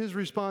see what his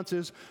response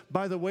is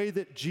by the way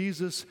that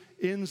Jesus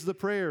ends the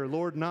prayer.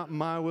 Lord, not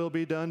my will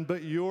be done,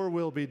 but your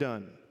will be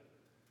done.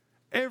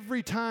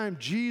 Every time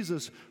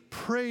Jesus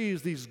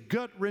prays these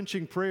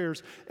gut-wrenching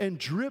prayers and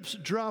drips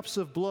drops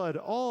of blood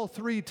all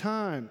 3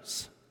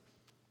 times,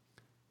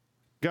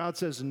 God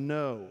says,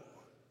 no,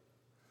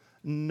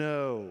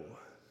 no,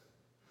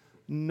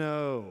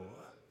 no.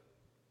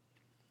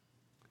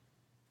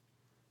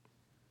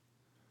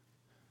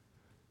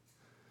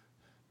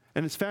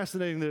 And it's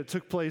fascinating that it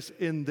took place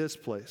in this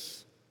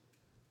place.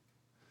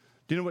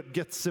 Do you know what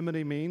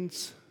Gethsemane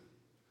means?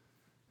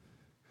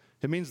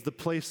 It means the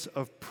place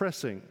of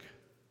pressing.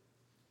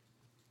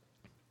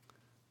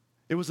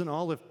 It was an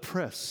olive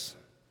press.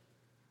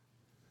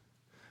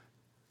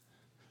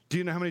 Do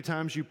you know how many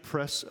times you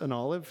press an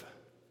olive?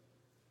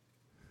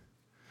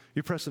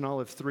 You press an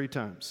olive 3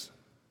 times.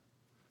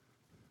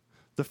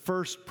 The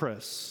first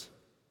press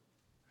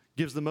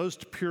gives the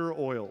most pure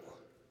oil.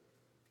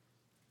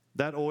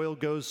 That oil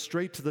goes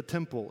straight to the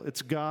temple.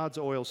 It's God's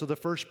oil. So the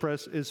first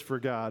press is for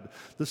God.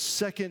 The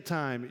second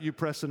time you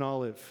press an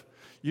olive,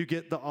 you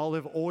get the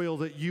olive oil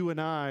that you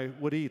and I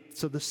would eat.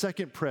 So the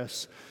second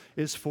press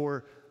is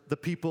for the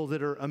people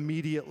that are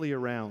immediately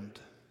around.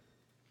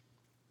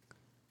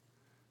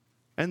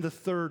 And the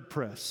third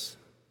press,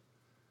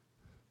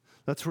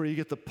 that's where you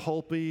get the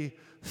pulpy,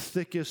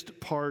 thickest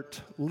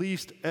part,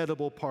 least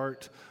edible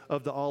part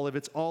of the olive.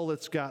 It's all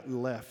that's got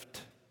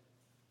left.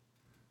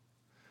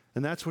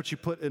 And that's what you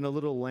put in a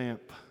little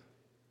lamp,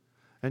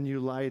 and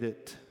you light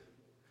it,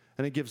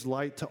 and it gives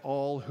light to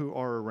all who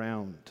are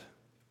around.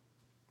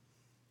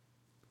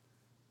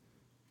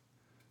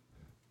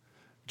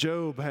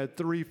 Job had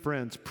 3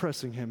 friends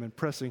pressing him and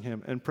pressing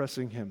him and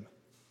pressing him.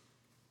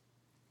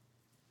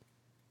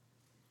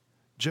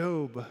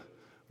 Job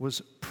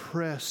was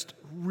pressed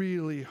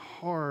really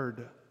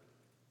hard,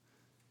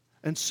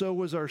 and so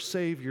was our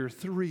Savior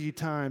 3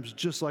 times,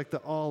 just like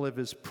the olive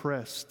is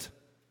pressed.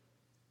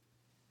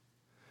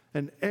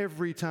 And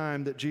every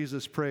time that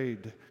Jesus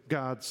prayed,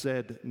 God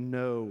said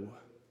no.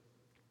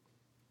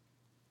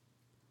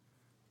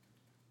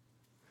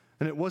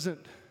 And it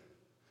wasn't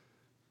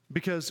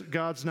because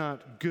God's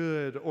not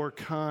good or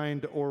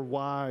kind or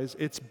wise.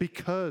 It's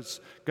because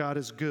God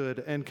is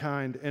good and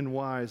kind and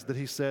wise that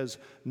he says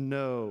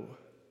no.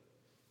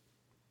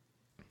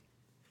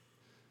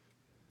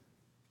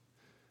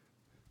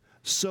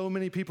 So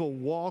many people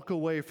walk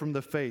away from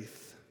the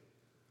faith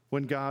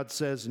when God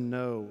says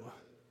no.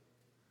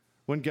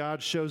 When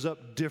God shows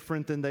up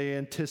different than they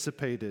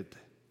anticipated.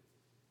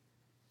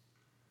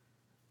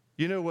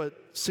 You know what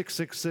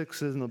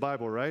 666 is in the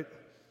Bible, right?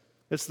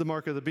 It's the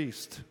mark of the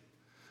beast.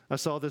 I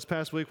saw this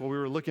past week while we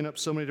were looking up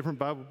so many different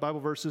Bible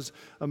verses.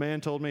 A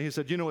man told me, he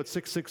said, you know what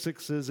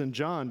 666 is in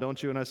John,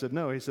 don't you? And I said,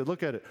 no. He said,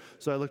 look at it.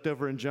 So I looked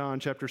over in John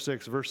chapter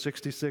 6, verse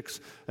 66,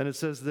 and it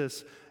says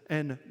this,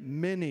 and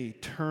many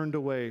turned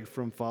away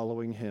from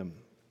following him.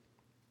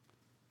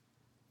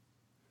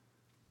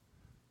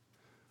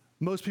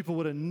 Most people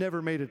would have never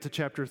made it to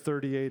chapter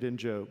 38 in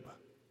Job.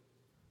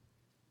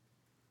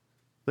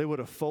 They would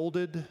have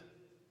folded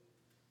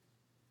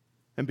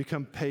and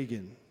become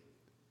pagan.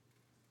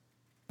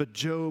 But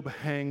Job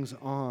hangs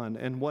on.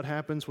 And what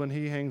happens when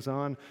he hangs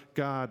on?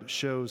 God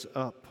shows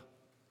up.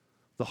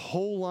 The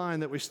whole line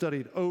that we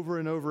studied over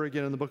and over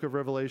again in the book of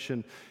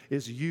Revelation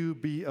is you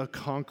be a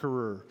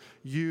conqueror.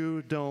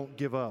 You don't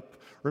give up.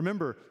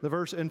 Remember the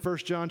verse in 1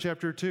 John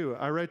chapter 2.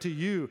 I write to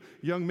you,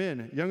 young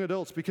men, young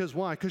adults, because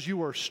why? Because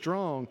you are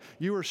strong.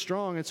 You are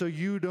strong, and so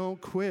you don't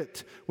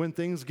quit when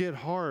things get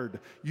hard.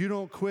 You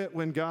don't quit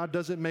when God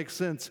doesn't make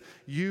sense.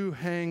 You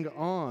hang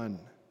on,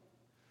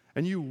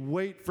 and you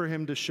wait for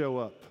him to show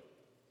up.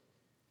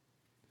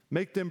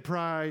 Make them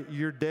pry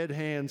your dead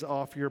hands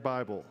off your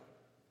Bible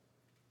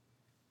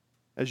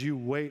as you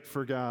wait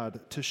for God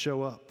to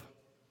show up.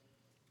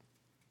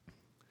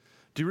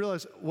 Do you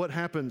realize what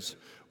happens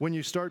when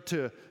you start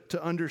to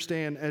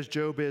understand, as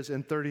Job is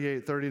in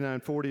 38,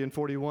 39, 40, and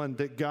 41,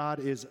 that God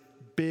is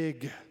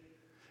big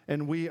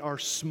and we are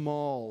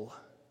small?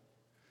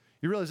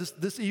 You realize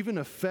this even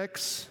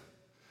affects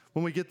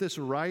when we get this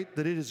right,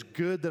 that it is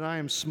good that I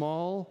am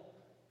small,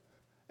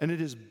 and it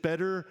is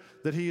better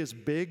that he is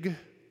big,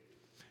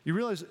 you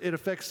realize it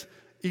affects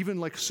even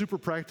like super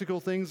practical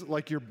things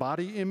like your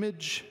body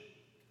image.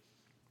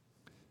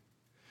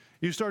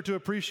 You start to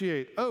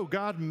appreciate, oh,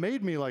 God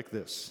made me like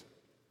this.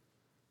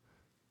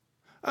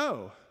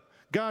 Oh,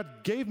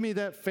 God gave me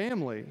that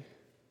family.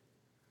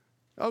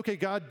 Okay,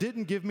 God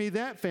didn't give me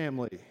that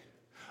family.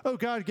 Oh,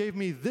 God gave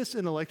me this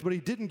intellect, but he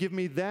didn't give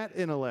me that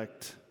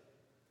intellect.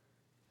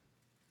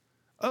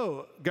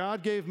 Oh,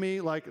 God gave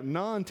me like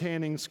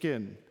non-tanning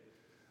skin.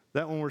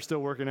 That one we're still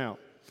working out.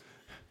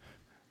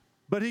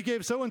 But he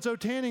gave so-and-so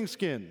tanning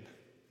skin.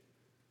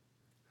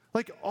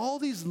 Like all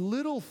these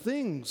little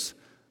things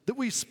that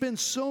we spend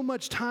so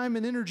much time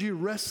and energy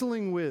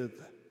wrestling with,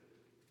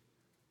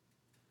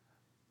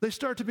 they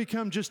start to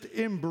become just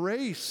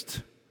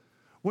embraced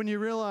when you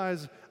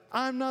realize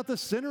I'm not the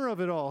center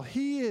of it all.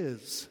 He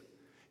is.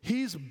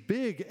 He's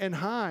big and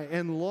high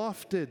and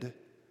lofted,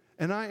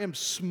 and I am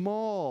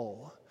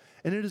small.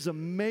 And it is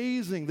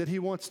amazing that he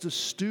wants to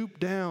stoop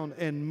down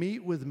and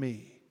meet with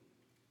me.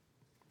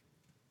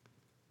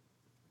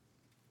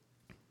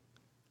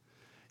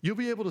 You'll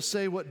be able to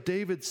say what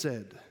David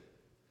said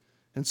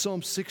in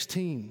Psalm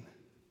 16.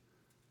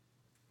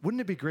 Wouldn't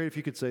it be great if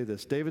you could say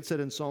this? David said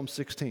in Psalm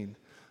 16,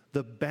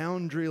 "The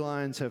boundary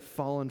lines have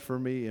fallen for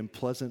me in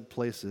pleasant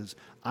places.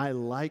 I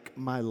like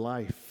my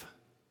life."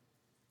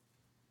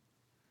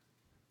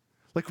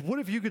 Like, what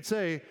if you could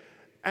say,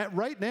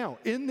 right now,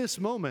 in this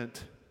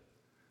moment,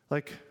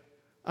 like,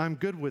 I'm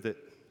good with it.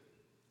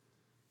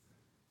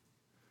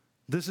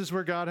 This is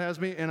where God has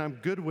me, and I'm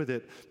good with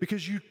it.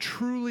 Because you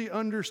truly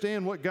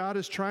understand what God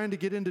is trying to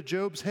get into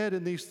Job's head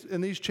in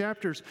these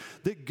chapters,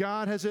 that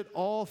God has it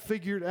all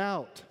figured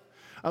out.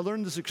 I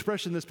learned this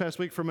expression this past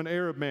week from an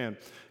Arab man.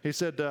 He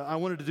said, I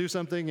wanted to do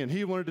something, and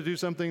he wanted to do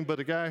something, but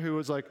a guy who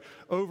was like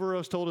over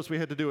us told us we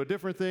had to do a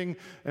different thing,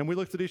 and we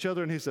looked at each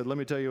other, and he said, let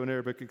me tell you an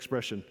Arabic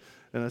expression.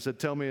 And I said,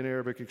 tell me an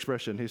Arabic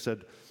expression. He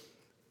said,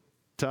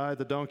 tie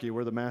the donkey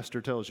where the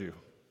master tells you,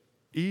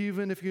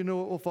 even if you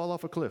know it will fall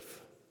off a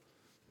cliff.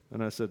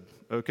 And I said,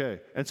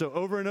 okay. And so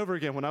over and over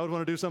again, when I would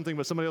want to do something,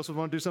 but somebody else would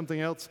want to do something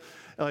else,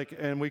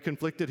 and we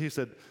conflicted, he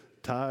said,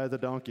 tie the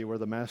donkey where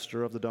the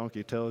master of the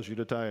donkey tells you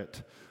to tie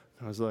it.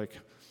 I was like,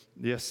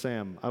 yes,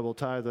 Sam, I will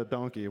tie the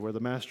donkey where the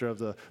master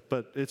of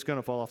but it's going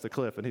to fall off the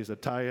cliff. And he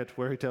said, tie it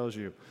where he tells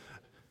you.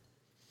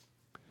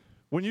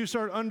 When you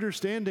start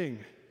understanding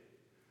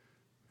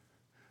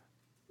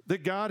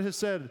that God has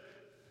said,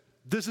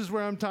 this is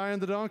where I'm tying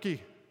the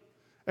donkey,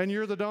 and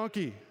you're the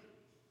donkey.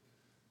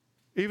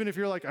 Even if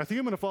you're like, I think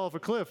I'm going to fall off a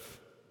cliff.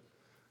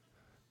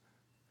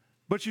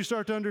 But you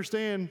start to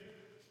understand,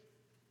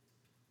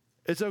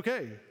 it's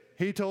okay.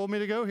 He told me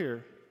to go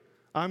here.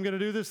 I'm going to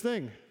do this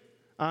thing.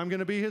 I'm going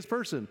to be his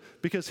person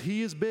because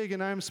he is big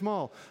and I'm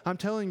small. I'm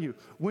telling you,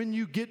 when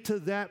you get to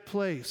that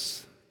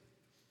place,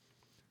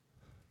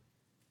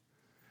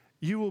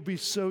 you will be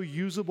so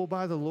usable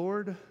by the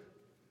Lord.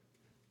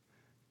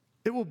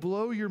 It will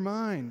blow your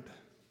mind.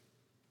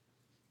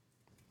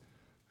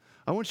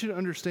 I want you to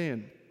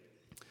understand,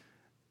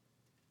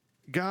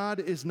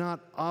 God is not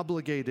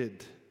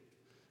obligated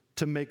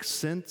to make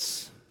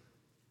sense,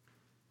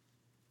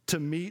 to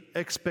meet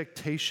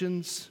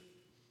expectations,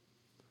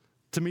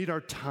 to meet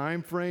our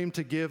time frame,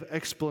 to give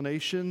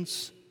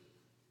explanations.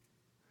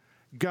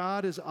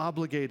 God is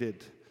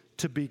obligated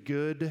to be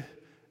good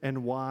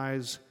and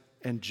wise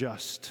and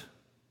just.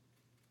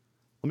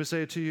 Let me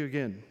say it to you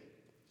again.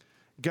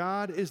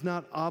 God is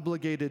not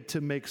obligated to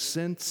make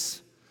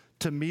sense,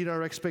 to meet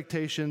our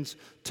expectations,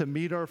 to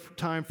meet our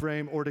time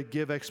frame, or to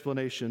give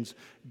explanations.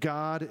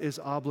 God is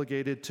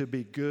obligated to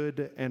be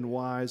good and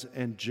wise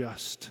and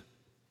just.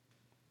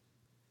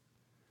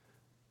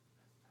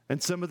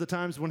 And some of the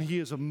times when he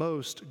is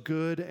most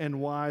good and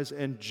wise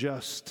and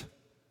just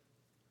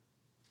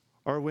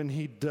are when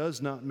he does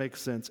not make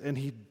sense and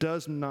he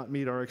does not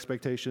meet our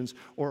expectations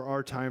or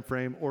our time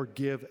frame or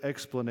give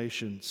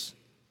explanations.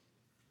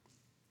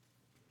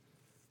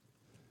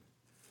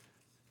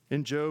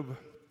 In Job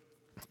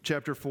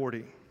chapter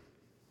 40,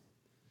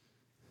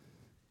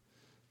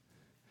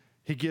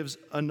 he gives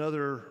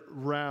another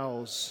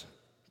rouse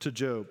to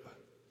Job.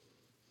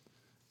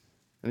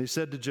 And he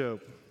said to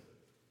Job,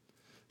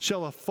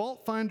 "Shall a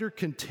fault finder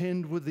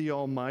contend with the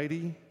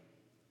Almighty?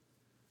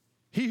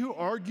 He who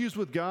argues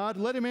with God,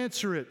 let him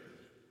answer it."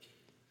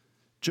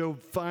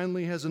 Job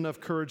finally has enough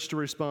courage to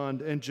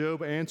respond, and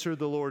Job answered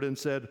the Lord and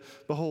said,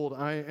 "Behold,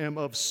 I am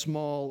of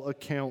small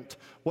account.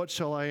 What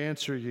shall I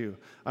answer you?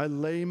 I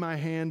lay my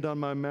hand on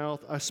my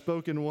mouth. I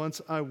spoken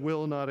once, I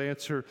will not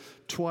answer.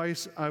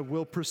 Twice I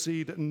will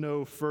proceed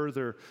no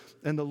further."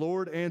 And the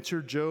Lord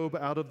answered Job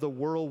out of the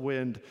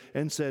whirlwind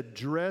and said,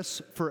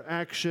 "Dress for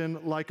action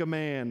like a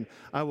man.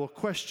 I will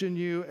question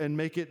you and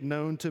make it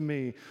known to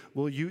me.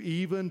 Will you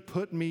even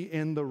put me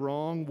in the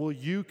wrong? Will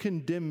you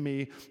condemn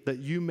me that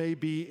you may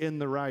be in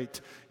the right?"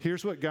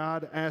 Here's what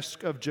God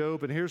asked of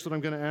Job, and here's what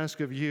I'm going to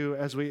ask of you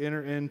as we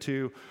enter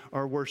into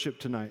our worship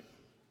tonight.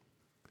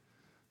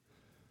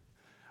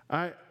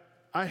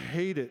 I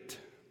hate it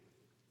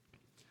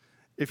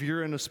if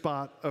you're in a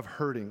spot of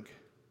hurting.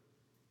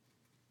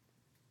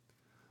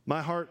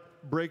 My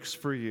heart breaks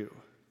for you.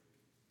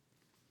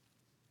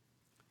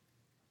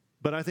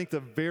 But I think the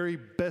very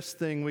best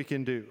thing we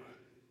can do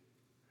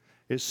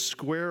is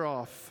square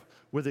off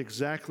with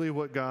exactly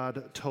what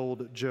God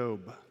told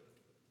Job.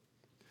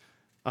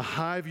 A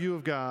high view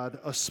of God,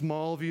 a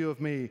small view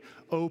of me,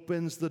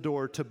 opens the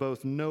door to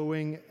both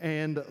knowing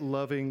and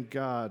loving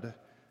God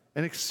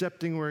and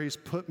accepting where He's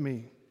put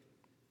me.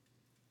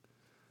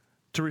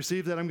 To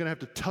receive that, I'm going to have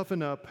to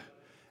toughen up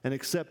and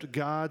accept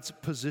God's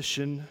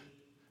position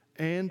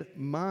and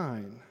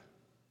mine.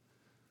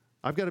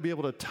 I've got to be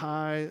able to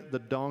tie the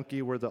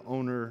donkey where the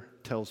owner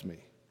tells me.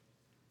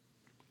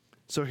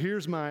 So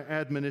here's my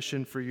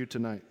admonition for you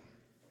tonight.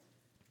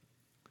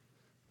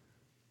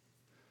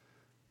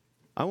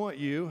 I want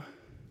you,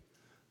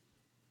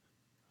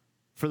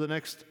 for the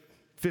next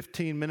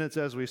 15 minutes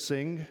as we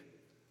sing,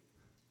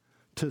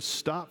 to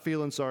stop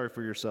feeling sorry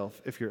for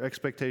yourself if your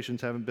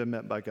expectations haven't been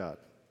met by God.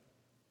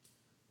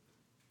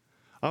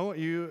 I want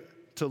you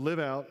to live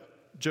out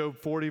Job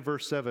 40,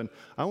 verse 7.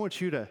 I want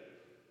you to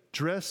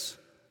dress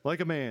like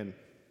a man.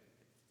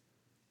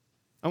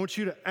 I want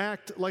you to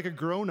act like a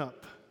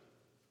grown-up.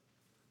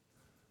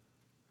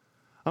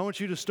 I want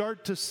you to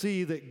start to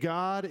see that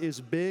God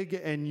is big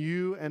and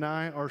you and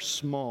I are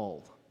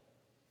small.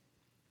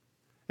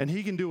 And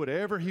He can do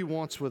whatever He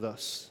wants with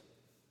us.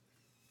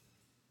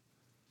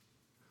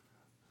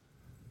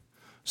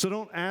 So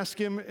don't ask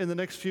Him in the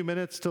next few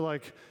minutes to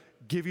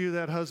give you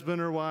that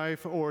husband or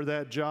wife or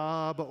that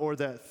job or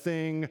that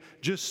thing.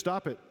 Just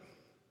stop it.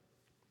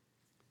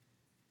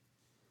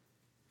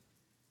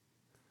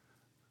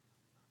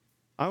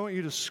 I want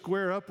you to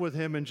square up with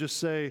Him and just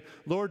say,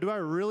 Lord, do I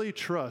really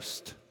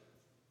trust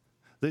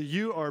that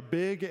You are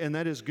big and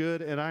that is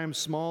good and I am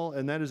small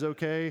and that is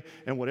okay,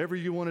 and whatever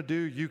You want to do,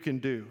 You can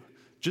do.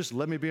 Just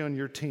let me be on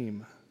Your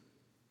team.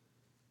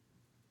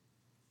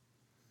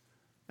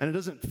 And it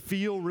doesn't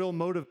feel real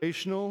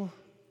motivational.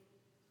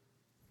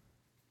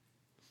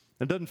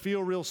 It doesn't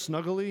feel real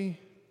snuggly.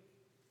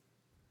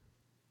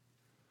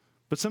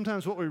 But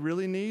sometimes what we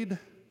really need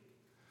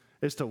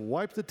is to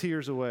wipe the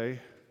tears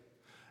away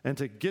and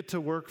to get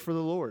to work for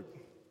the Lord.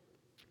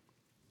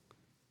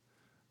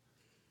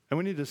 And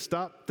we need to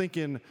stop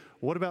thinking,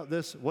 what about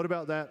this? What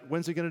about that?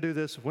 When's He going to do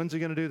this? When's He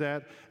going to do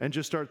that? And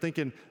just start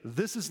thinking,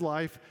 this is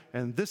life,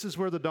 and this is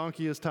where the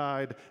donkey is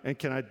tied, and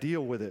can I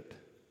deal with it?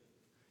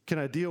 Can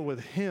I deal with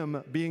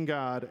Him being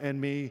God and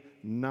me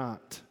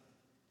not?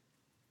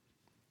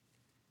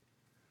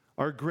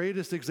 Our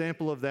greatest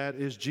example of that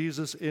is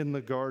Jesus in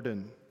the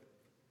garden.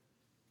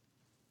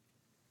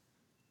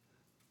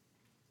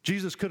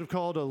 Jesus could have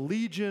called a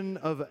legion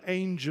of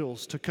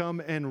angels to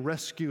come and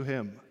rescue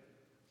Him.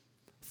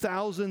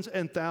 Thousands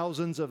and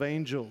thousands of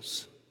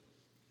angels.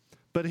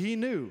 But He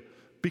knew,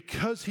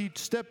 because He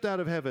stepped out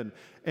of heaven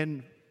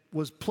and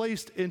was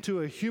placed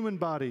into a human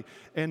body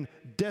and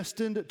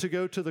destined to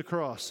go to the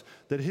cross,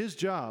 that His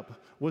job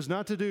was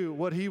not to do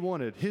what He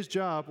wanted. His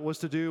job was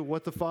to do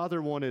what the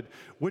Father wanted,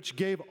 which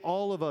gave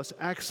all of us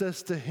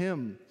access to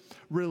Him,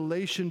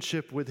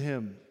 relationship with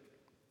Him.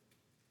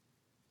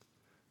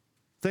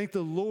 Thank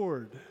the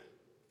Lord,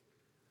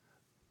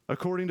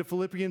 according to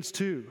Philippians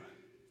 2,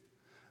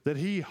 that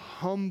He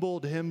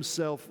humbled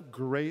Himself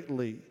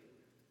greatly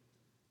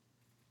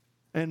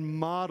and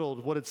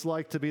modeled what it's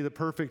like to be the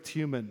perfect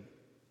human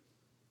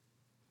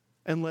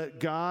and let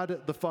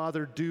God the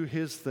Father do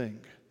His thing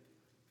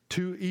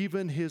to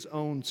even His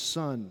own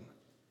Son.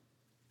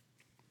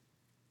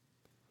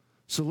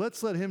 So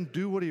let's let Him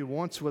do what He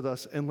wants with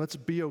us, and let's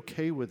be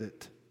okay with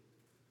it,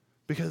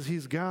 because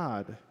He's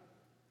God.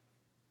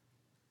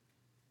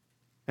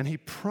 And He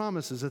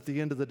promises at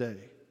the end of the day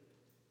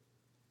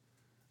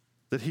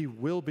that He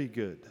will be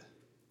good,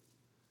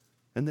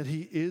 and that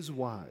He is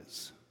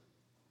wise,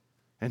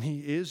 and He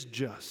is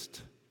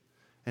just,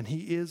 and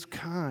He is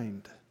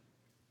kind.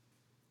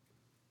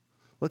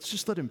 Let's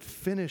just let Him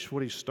finish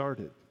what He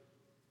started.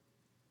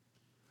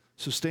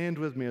 So stand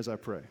with me as I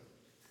pray.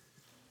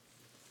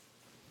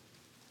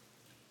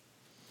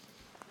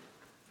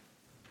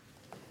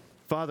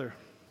 Father,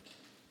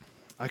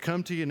 I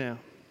come to You now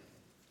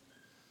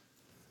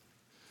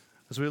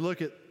as we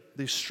look at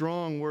these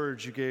strong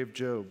words You gave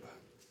Job.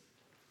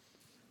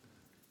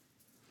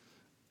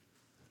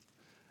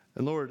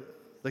 And Lord,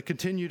 they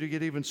continue to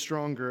get even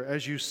stronger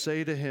as You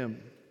say to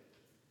him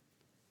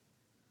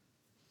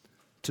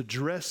to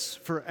dress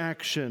for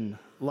action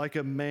like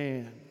a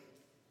man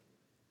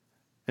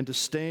and to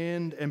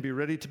stand and be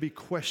ready to be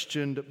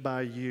questioned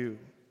by You.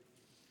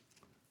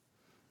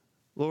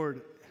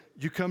 Lord,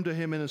 You come to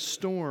him in a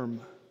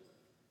storm,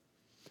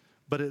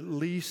 but at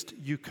least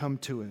You come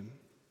to him.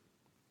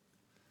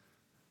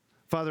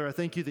 Father, I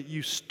thank You that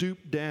You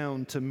stoop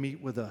down to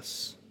meet with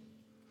us.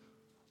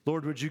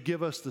 Lord, would You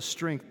give us the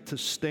strength to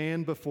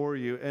stand before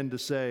You and to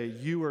say,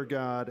 You are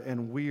God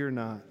and we are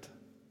not.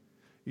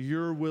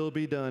 Your will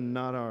be done,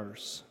 not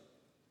ours.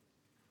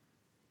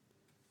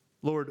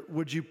 Lord,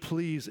 would You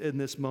please in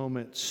this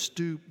moment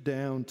stoop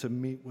down to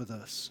meet with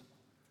us?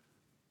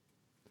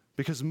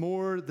 Because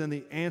more than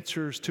the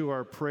answers to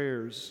our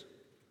prayers,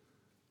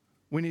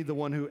 we need the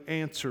one who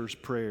answers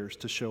prayers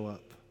to show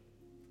up.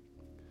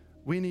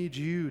 We need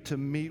you to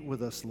meet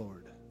with us,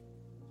 Lord.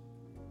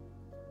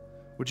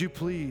 Would you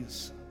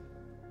please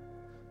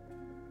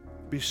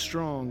be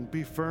strong,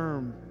 be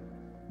firm,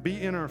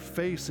 be in our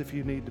face if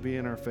you need to be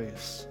in our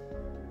face.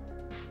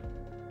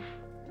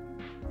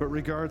 But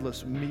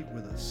regardless, meet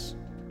with us.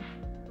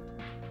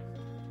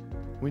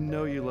 We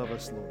know you love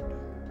us, Lord.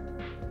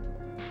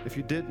 If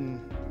you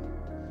didn't,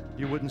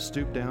 you wouldn't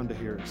stoop down to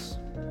hear us.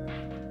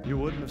 You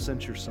wouldn't have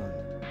sent your Son.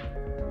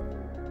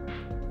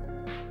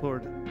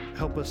 Lord,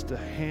 help us to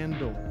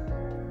handle,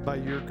 by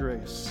your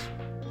grace,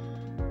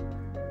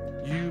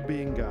 you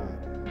being God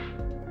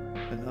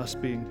and us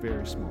being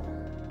very small.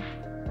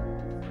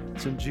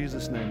 It's in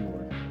Jesus' name,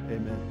 Lord.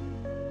 Amen.